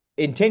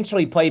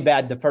intentionally play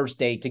bad the first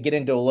day to get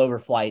into a lower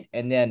flight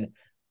and then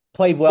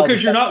play well.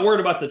 Because you're not worried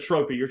about the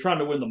trophy. You're trying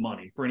to win the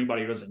money for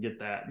anybody who doesn't get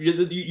that.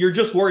 You're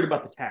just worried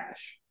about the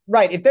cash.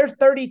 Right. If there's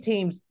 30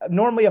 teams,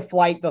 normally a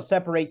flight, they'll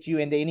separate you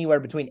into anywhere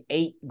between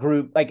 8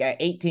 group, like an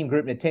 8-team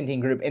group and a 10-team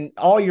group. And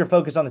all your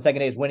focus on the second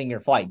day is winning your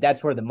flight.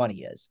 That's where the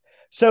money is.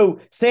 So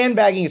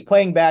sandbagging is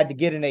playing bad to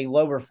get in a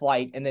lower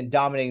flight and then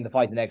dominating the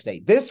flight the next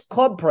day. This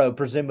club pro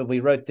presumably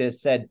wrote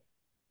this, said,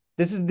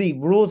 this is the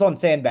rules on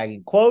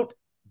sandbagging. Quote,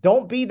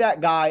 don't be that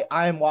guy.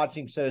 I am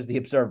watching, so is the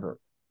observer.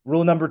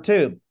 Rule number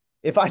 2.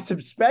 If I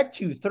suspect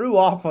you threw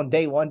off on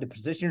day 1 to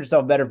position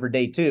yourself better for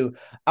day 2,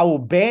 I will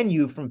ban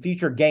you from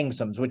future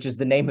gangsoms, which is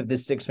the name of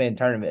this 6-man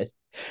tournament,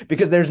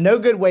 because there's no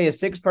good way a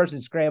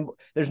 6-person scramble.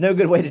 There's no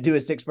good way to do a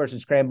 6-person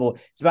scramble.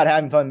 It's about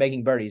having fun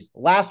making birdies.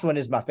 Last one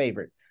is my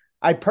favorite.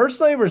 I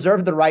personally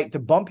reserve the right to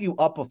bump you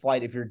up a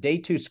flight if your day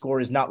 2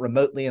 score is not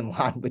remotely in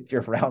line with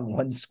your round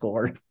 1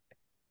 score.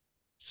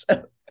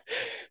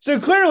 So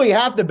clearly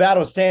half the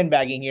battle is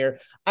sandbagging here.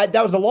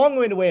 That was a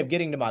long-winded way of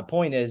getting to my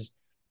point is,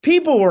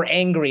 people were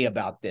angry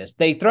about this.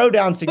 They throw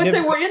down significant.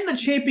 But they were in the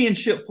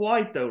championship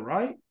flight, though,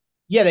 right?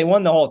 Yeah, they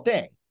won the whole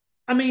thing.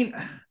 I mean,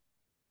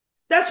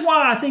 that's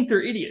why I think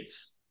they're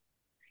idiots.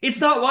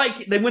 It's not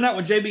like they went out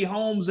with JB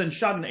Holmes and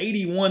shot an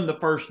 81 the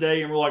first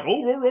day and were like,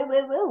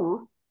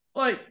 oh.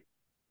 Like,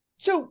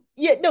 so,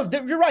 yeah, no,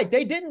 you're right.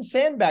 They didn't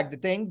sandbag the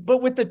thing,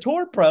 but with the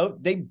Tour Pro,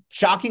 they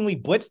shockingly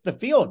blitzed the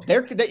field.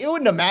 It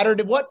wouldn't have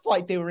mattered what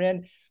flight they were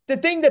in. The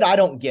thing that I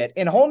don't get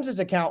in Holmes's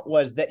account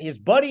was that his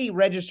buddy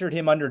registered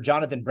him under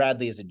Jonathan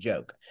Bradley as a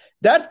joke.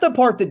 That's the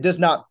part that does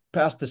not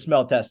pass the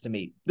smell test to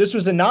me. This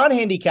was a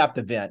non-handicapped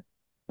event,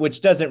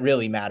 which doesn't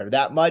really matter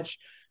that much.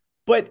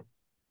 But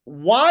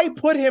why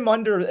put him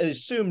under an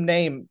assumed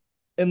name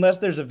unless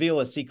there's a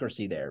veil of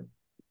secrecy there?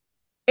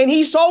 And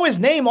he saw his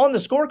name on the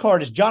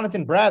scorecard as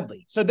Jonathan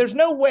Bradley. So there's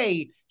no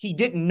way he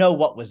didn't know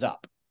what was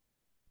up.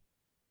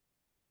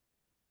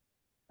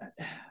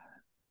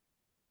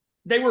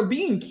 They were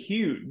being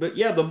cute, but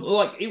yeah,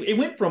 it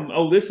went from,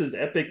 oh, this is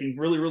epic and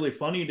really, really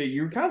funny to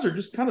you guys are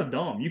just kind of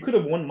dumb. You could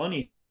have won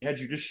money had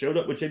you just showed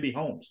up with JB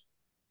Holmes.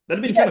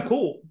 That'd been kind of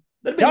cool.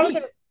 That'd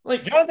been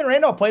Jonathan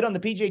Randolph played on the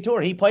PGA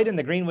Tour. He played in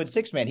the Greenwood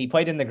 6-man. He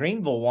played in the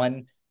Greenville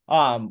one.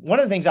 One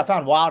of the things I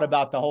found wild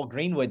about the whole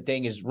Greenwood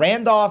thing is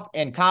Randolph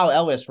and Kyle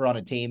Ellis were on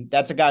a team.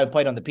 That's a guy who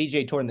played on the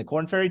PGA Tour and the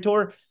Korn Ferry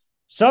Tour.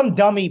 some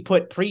dummy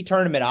put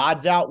pre-tournament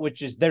odds out,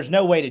 which is there's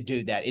no way to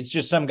do that. It's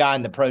just some guy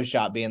in the pro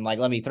shop being like,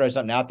 let me throw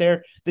something out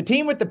there. The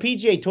team with the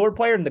PGA Tour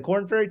player and the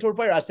Korn Ferry Tour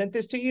player, I sent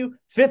this to you,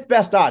 5th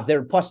best odds. They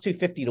were plus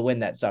 250 to win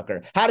that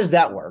sucker. How does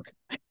that work?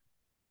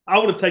 I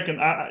would have taken.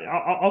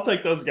 I'll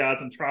take those guys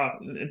and try.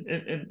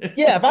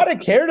 Yeah, if I'd have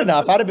cared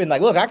enough, I'd have been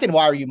like, look, I can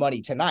wire you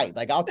money tonight.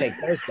 Like, I'll take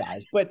those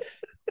guys. But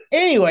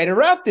anyway, to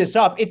wrap this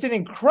up, it's an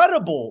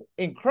incredible,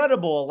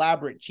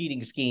 elaborate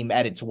cheating scheme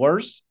at its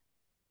worst,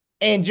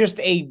 and just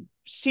a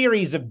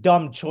series of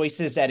dumb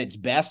choices at its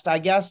best, I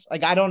guess.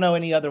 Like, I don't know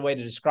any other way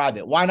to describe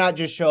it. Why not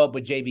just show up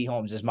with JB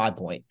Holmes is my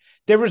point.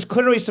 There was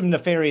clearly some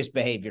nefarious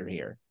behavior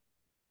here.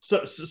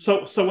 So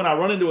when I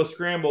run into a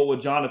scramble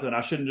with Jonathan,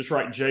 I shouldn't just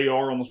write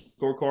JR on the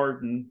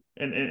scorecard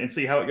and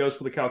see how it goes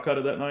for the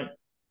Calcutta that night?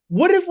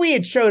 What if we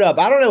had showed up?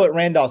 I don't know what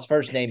Randolph's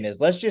first name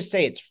is. Let's just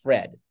say it's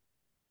Fred.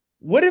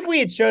 What if we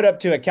had showed up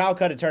to a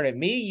Calcutta tournament,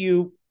 me,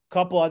 you, a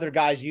couple other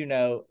guys you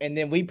know, and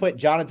then we put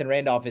Jonathan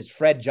Randolph as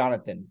Fred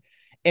Jonathan,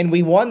 and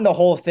we won the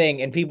whole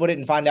thing, and people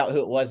didn't find out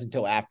who it was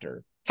until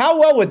after? How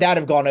well would that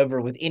have gone over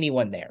with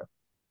anyone there?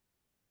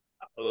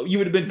 You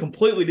would have been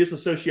completely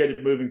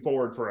disassociated moving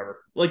forward forever.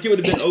 Like, it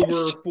would have been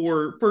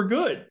over for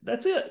good.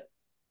 That's it.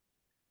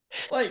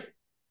 Like,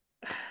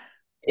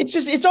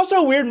 it's also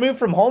a weird move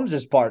from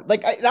Holmes's part.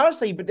 Like,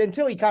 honestly, but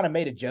until he kind of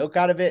made a joke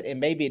out of it, and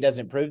maybe it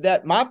doesn't prove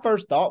that, my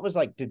first thought was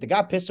like, did the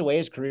guy piss away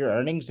his career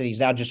earnings and he's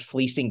now just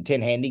fleecing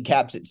 10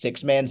 handicaps at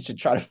 6-mans to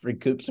try to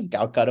recoup some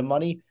Calcutta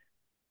money?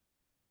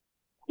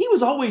 He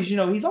was always,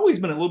 he's always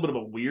been a little bit of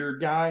a weird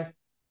guy.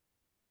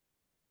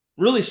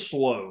 Really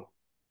slow.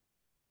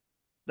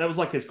 That was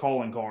like his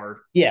calling card.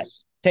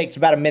 Yes. Takes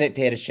about a minute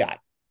to hit a shot.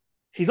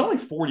 He's only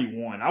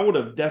 41. I would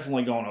have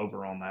definitely gone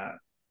over on that.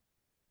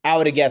 I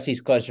would have guessed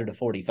he's closer to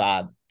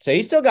 45. So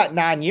he's still got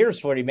 9 years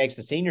before he makes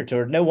the senior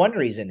tour. No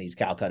wonder he's in these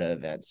Calcutta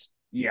events.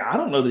 Yeah, I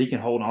don't know that he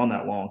can hold on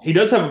that long. He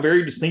does have a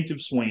very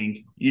distinctive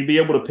swing. You'd be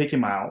able to pick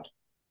him out.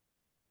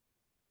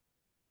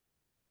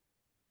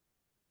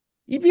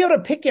 You'd be able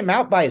to pick him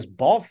out by his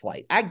ball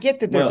flight. I get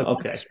that there's a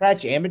bunch of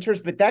scratch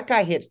amateurs, but that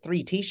guy hits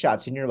 3 tee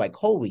shots, and you're like,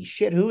 holy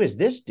shit, who is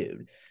this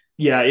dude?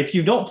 Yeah, if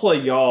you don't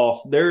play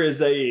golf, there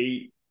is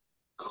a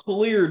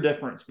clear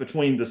difference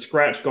between the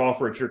scratch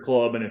golfer at your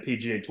club and a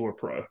PGA Tour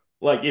pro.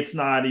 Like, it's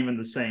not even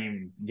the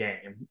same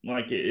game.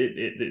 Like,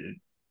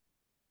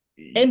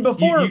 and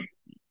before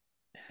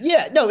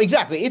yeah, no,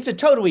 exactly. It's a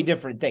totally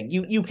different thing.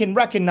 You can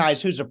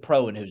recognize who's a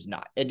pro and who's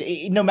not,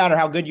 no matter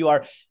how good you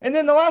are. And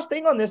then the last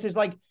thing on this is,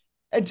 like,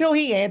 until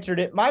he answered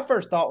it, my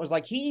first thought was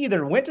like, he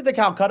either went to the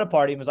Calcutta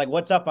party and was like,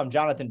 what's up, I'm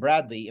Jonathan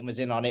Bradley, and was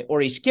in on it,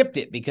 or he skipped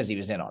it because he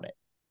was in on it.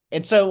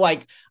 And so,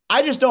 like,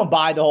 I just don't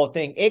buy the whole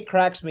thing. It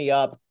cracks me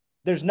up.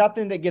 There's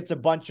nothing that gets a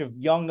bunch of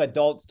young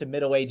adults to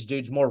middle-aged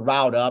dudes more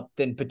riled up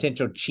than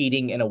potential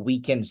cheating in a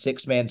weekend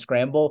 6-man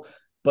scramble.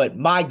 But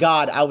my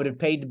God, I would have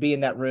paid to be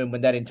in that room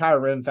when that entire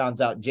room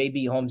finds out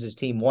JB Holmes'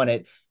 team won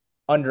it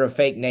under a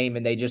fake name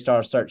and they just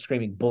start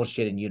screaming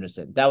bullshit in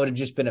unison. That would have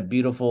just been a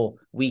beautiful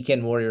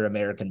weekend warrior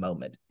American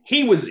moment.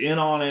 He was in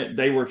on it.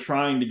 They were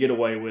trying to get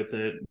away with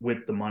it,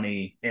 with the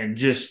money, and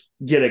just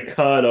get a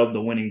cut of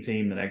the winning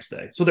team the next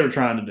day. So they were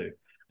trying to do.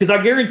 Because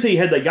I guarantee,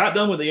 had they got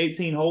done with the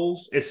 18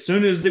 holes, as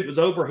soon as it was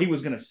over, he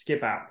was going to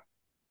skip out.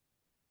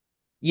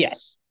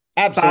 Yes,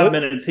 absolutely. 5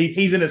 minutes,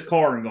 he's in his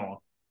car and gone.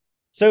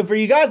 So for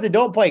you guys that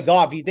don't play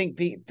golf, you think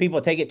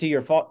people take it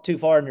too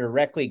far in your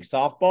rec league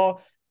softball,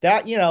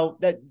 that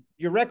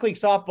your rec league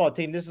softball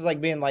team, this is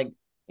like being like,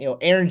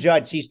 Aaron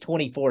Judge, he's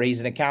 24. He's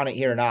an accountant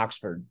here in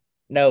Oxford.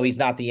 No, he's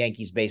not the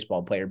Yankees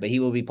baseball player, but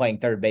he will be playing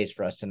third base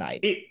for us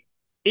tonight.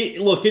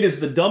 Look, it is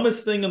the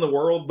dumbest thing in the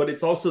world, but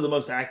it's also the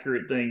most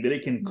accurate thing, that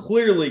it can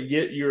clearly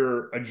get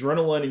your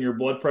adrenaline and your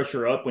blood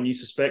pressure up when you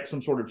suspect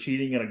some sort of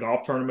cheating in a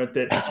golf tournament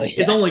that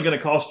is only going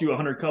to cost you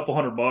couple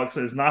hundred bucks.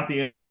 It's not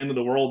the end of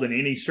the world in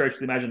any stretch of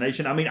the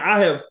imagination. I mean,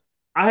 I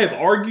have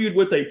argued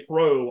with a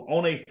pro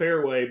on a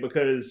fairway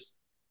because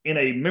in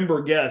a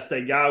member guest,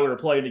 a guy we were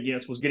playing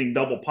against was getting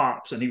double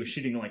pops and he was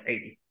shooting like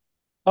 80.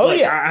 Oh, like,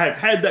 yeah. I have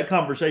had that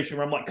conversation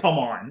where I'm like, come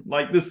on,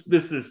 like this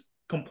is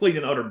complete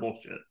and utter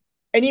bullshit.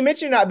 And you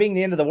mentioned not being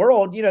the end of the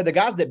world. The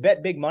guys that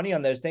bet big money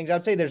on those things,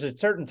 I'd say there's a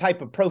certain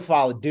type of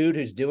profile of dude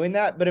who's doing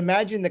that. But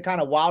imagine the kind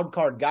of wild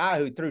card guy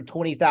who threw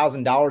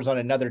 $20,000 on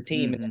another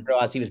team and then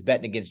realized he was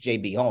betting against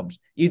JB Holmes.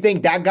 You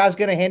think that guy's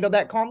going to handle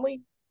that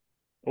calmly?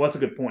 Well, that's a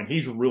good point.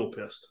 He's real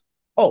pissed.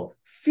 Oh,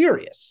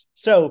 furious.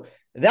 So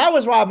that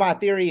was why my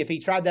theory, if he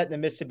tried that in the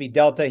Mississippi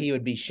Delta, he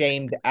would be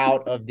shamed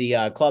out of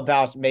the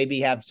clubhouse,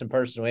 maybe have some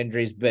personal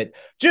injuries, but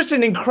just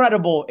an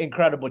incredible,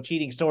 incredible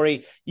cheating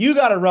story. You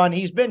got to run.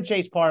 He's been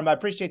Chase Parham. I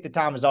appreciate the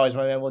time as always,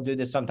 my man. We'll do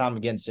this sometime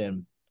again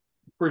soon.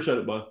 Appreciate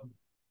it, bud.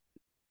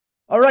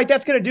 All right,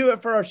 that's going to do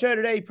it for our show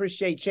today.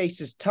 Appreciate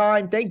Chase's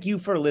time. Thank you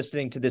for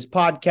listening to this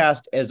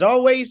podcast. As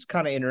always,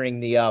 kind of entering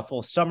the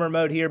full summer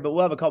mode here, but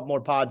we'll have a couple more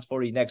pods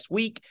for you next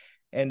week.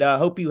 And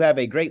hope you have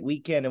a great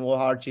weekend, and we'll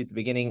holler at you at the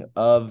beginning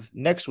of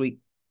next week.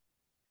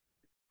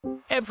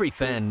 Every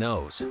fan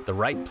knows the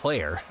right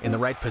player in the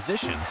right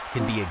position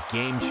can be a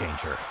game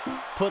changer.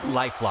 Put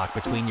LifeLock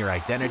between your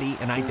identity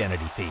and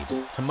identity thieves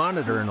to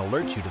monitor and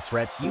alert you to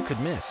threats you could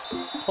miss.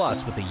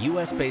 Plus, with a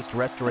U.S.-based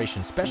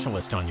restoration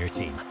specialist on your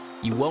team,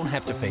 you won't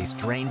have to face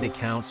drained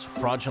accounts,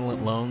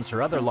 fraudulent loans,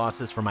 or other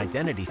losses from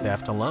identity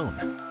theft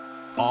alone.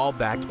 All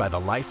backed by the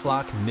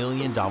LifeLock $1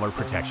 Million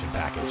Protection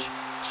Package.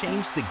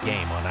 Change the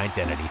game on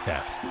identity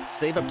theft.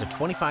 Save up to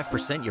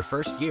 25% your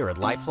first year at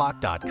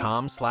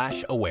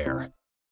LifeLock.com/aware.